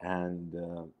 And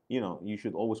you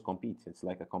should always compete. It's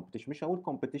like a competition. مش هقول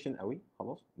competition قوي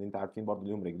خلاص لان انت عارفين برضه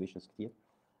ليهم regulations كتير.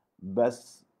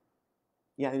 بس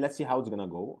يعني let's see how it's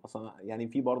gonna go. اصلا يعني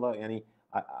في برضه يعني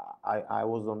I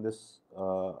was on this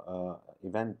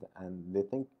event and they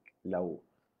think لو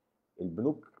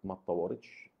البنوك ما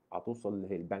اتطورتش هتوصل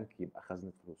للبنك يبقى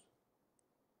خزنة فلوس.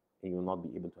 You will not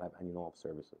be able to have any number of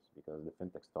services because the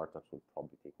fintech startups will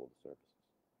probably take all the services.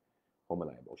 هم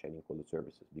اللي هيبقوا شايلين كل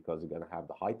السيرفيسز because you're gonna have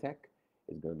the high tech,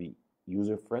 it's gonna be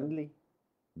user friendly,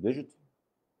 digital.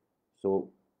 So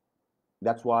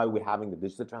that's why we're having the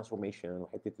digital transformation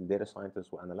وحته الداتا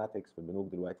ساينتست واناليتكس في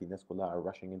البنوك دلوقتي الناس كلها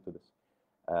are rushing into this.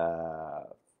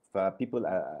 ف people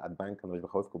at bank انا مش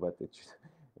بخوفكم but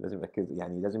لازم يركزوا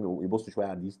يعني لازم يبصوا شويه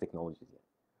على these technologies يعني.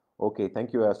 اوكي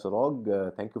ثانك يو يا سراج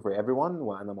ثانك يو فور everyone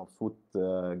وانا مبسوط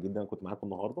جدا كنت معاكم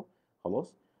النهارده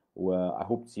خلاص و I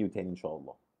hope to see you تاني ان شاء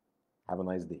الله. Have a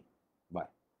nice day.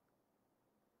 Bye.